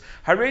Nezirus.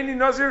 Hareini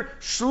Nazir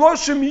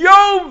shloshim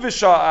yom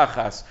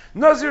v'sha'achas.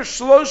 Nazir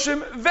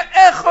shloshim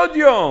ve'echad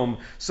yom.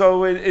 So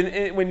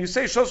when you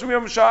say shloshim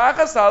yom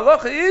v'sha'achas, the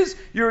halacha is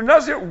you're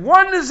Nazir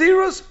 1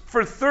 Nezirus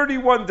for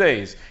 31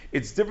 days.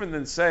 It's different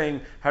than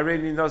saying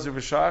Hareini Nazir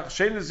v'sha'ach,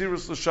 Shein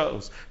Nezirus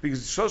l'sha'os,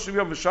 because Shloshim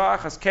Yom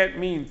v'sha'achas can't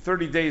mean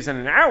 30 days and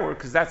an hour,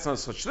 because that's not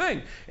such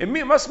thing. It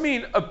must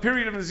mean a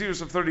period of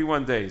Nezirus of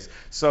 31 days.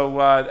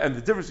 So, and the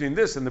difference between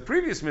this and the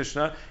previous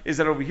Mishnah is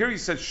that over here he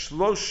said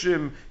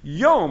Shloshim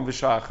Yom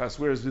v'sha'achas,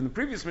 whereas in the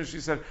previous Mishnah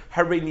he said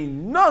Hareini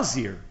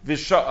Nazir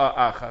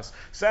v'sha'achas.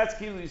 So that's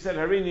key. He said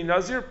Hareini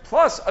Nazir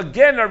plus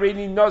again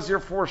Hareini Nazir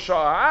for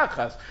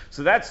sha'achas.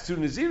 So that's 2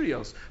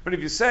 Nezirios. But if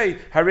you say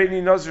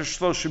Hareini Nazir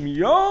Shloshim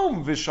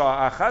Yom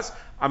v'sha'achas,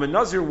 I'm a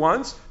Nazir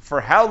once, for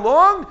how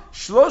long?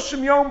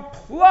 Shloshim Yom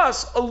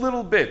plus a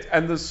little bit.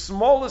 And the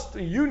smallest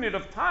unit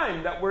of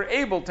time that we're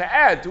able to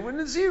add to a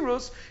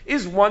Nezirus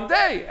is 1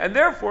 day. And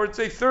therefore it's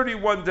a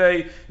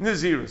 31-day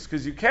Nezirus.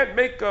 Because you can't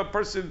make a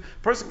person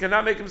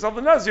cannot make himself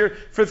a Nazir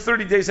for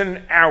 30 days and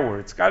an hour.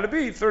 It's got to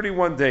be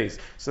 31 days.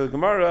 So the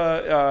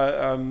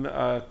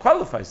Gemara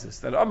qualifies this,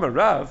 that Amar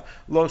Rav,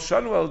 Lo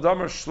Shanu El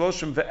Damar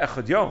Shloshim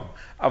Ve'echad Yom.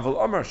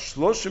 Aval Amar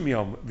Shloshim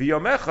Yom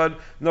V'Yom Echad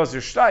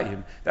Nazir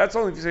Shtayim. That's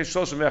only if you say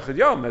Shloshim Echad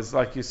Yom, as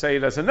like you say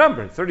it as a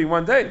number,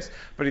 31 days.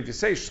 But if you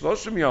say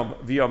Shloshim Yom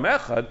V'Yom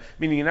Echad,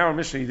 meaning in our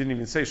Mishnah you didn't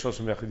even say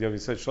Shloshim Echad Yom, you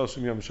said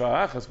Shloshim Yom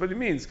Sha'achas, but it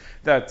means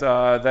that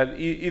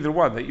either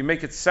one, that you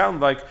make it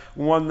sound like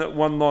one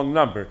long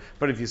number.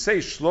 But if you say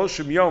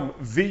Shloshim Yom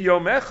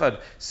V'Yom Echad,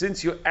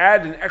 since you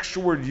add an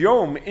extra word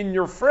Yom in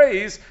your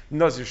phrase,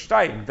 Nazir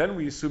Shtayim, then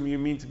we assume you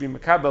mean to be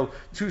Makabel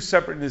 2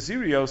 separate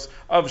Nezirios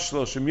of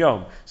Shloshim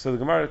Yom. So the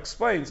Gemara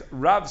explains,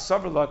 Rav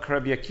Savarla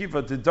Rabbi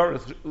Akiva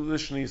Didarith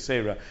Lishni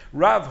Yisera.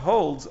 Rav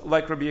holds,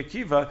 like Rabbi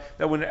Akiva,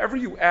 that whenever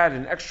you add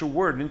an extra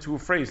word into a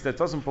phrase that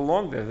doesn't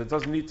belong there, that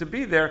doesn't need to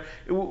be there,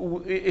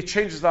 it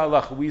changes the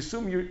halacha. We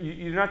assume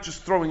you're not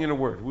just throwing in a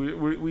word.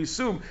 We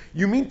assume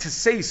you mean to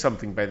say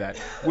something by that.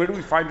 Where do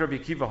we find Rabbi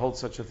Akiva holds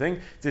such a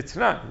thing?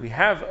 Ditnan. We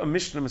have a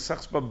Mishnah,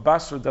 Masechs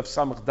Basra Daf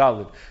Samach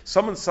Dalid.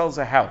 Someone sells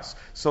a house.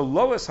 So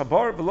Loes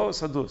Habar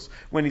v'Loes Hadus.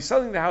 When he's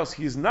selling the house,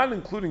 he is not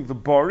including the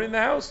bar in the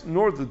house,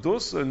 nor the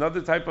dus,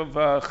 another type of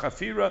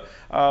chafira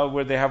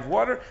where they have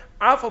water.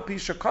 Afal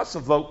Pisha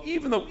Kasavlo,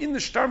 even though in the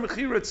Shtar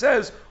Mechira it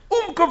says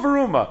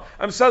Kavaruma.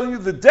 I'm selling you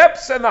the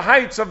depths and the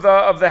heights of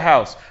the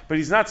house. But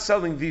he's not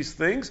selling these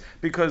things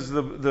because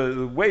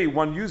the way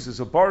one uses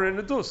a bar and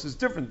a dus is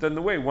different than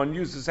the way one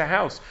uses a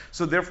house.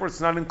 So therefore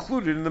it's not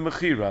included in the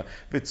Mechira.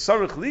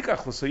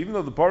 So even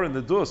though the bar and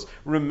the dus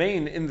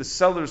remain in the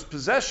seller's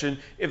possession,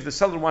 if the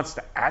seller wants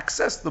to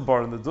access the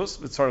bar and the dus,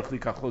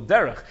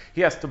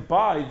 he has to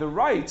buy the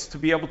rights to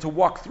be able to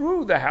walk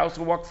through the house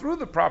or walk through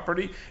the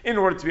property in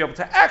order to be able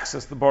to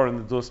access the bar and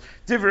the dus.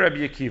 Divrei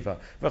Rabbi Akiva.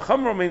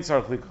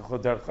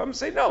 I'm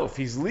saying no. If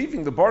he's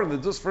leaving the bar and the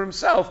dus for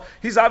himself,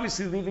 he's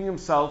obviously leaving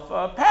himself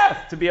a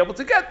path to be able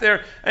to get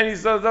there, and he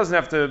doesn't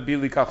have to be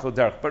likach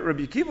derech. But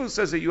Rabbi Akiva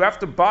says that you have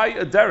to buy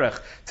a derech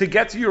to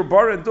get to your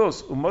bar and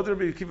dus.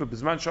 Rabbi Akiva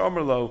bisman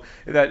she'omer lo,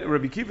 that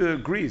Rabbi Akiva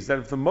agrees that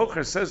if the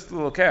mocher says to the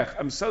lokech,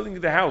 I'm selling you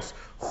the house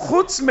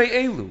chutz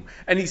me'elu,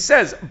 and he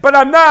says, but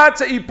I'm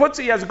not. He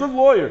has a good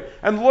lawyer,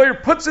 and the lawyer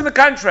puts in the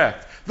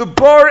contract, the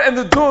bar and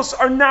the dus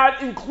are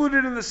not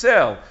included in the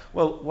sale.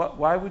 Well,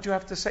 why would you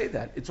have to say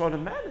that? It's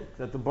automatic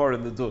that the bar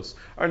and the dus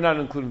are not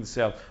included in the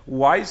sale.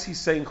 Why is he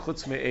saying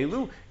chutz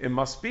me'elu? It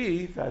must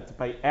be that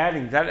by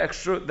adding that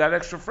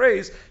extra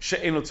phrase,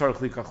 she'enu tzarich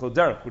likach lo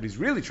derech. What he's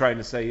really trying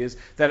to say is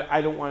that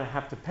I don't want to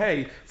have to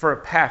pay for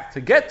a path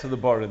to get to the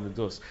bar and the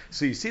dus.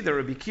 So you see that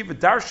Rabbi Akiva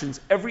darshans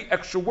every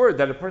extra word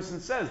that a person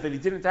says that he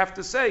didn't have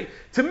to say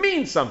to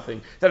mean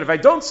something. That if I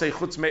don't say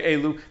chutz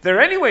me'elu, they're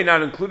anyway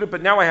not included,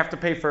 but now I have to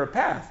pay for a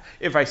path.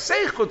 If I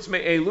say chutz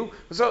me'elu,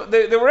 so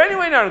they were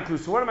anyway not included.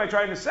 So what am I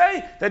trying to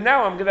say? That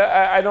now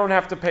I don't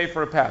have to pay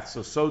for a path.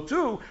 So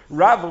too,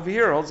 Rav over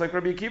here holds like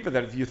Rabbi Akiva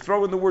that if you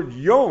throw in the word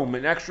yom,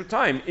 an extra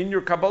time, in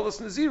your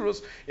Kabalas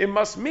Nezirus, it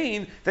must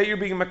mean that you're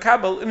being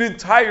makabel an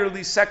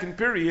entirely second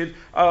period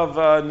of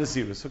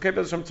Nezirus. Okay,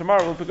 but from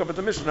tomorrow we'll pick up at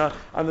the Mishnah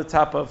on the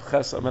top of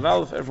Ches Amud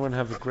Aleph. Everyone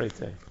have a great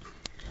day.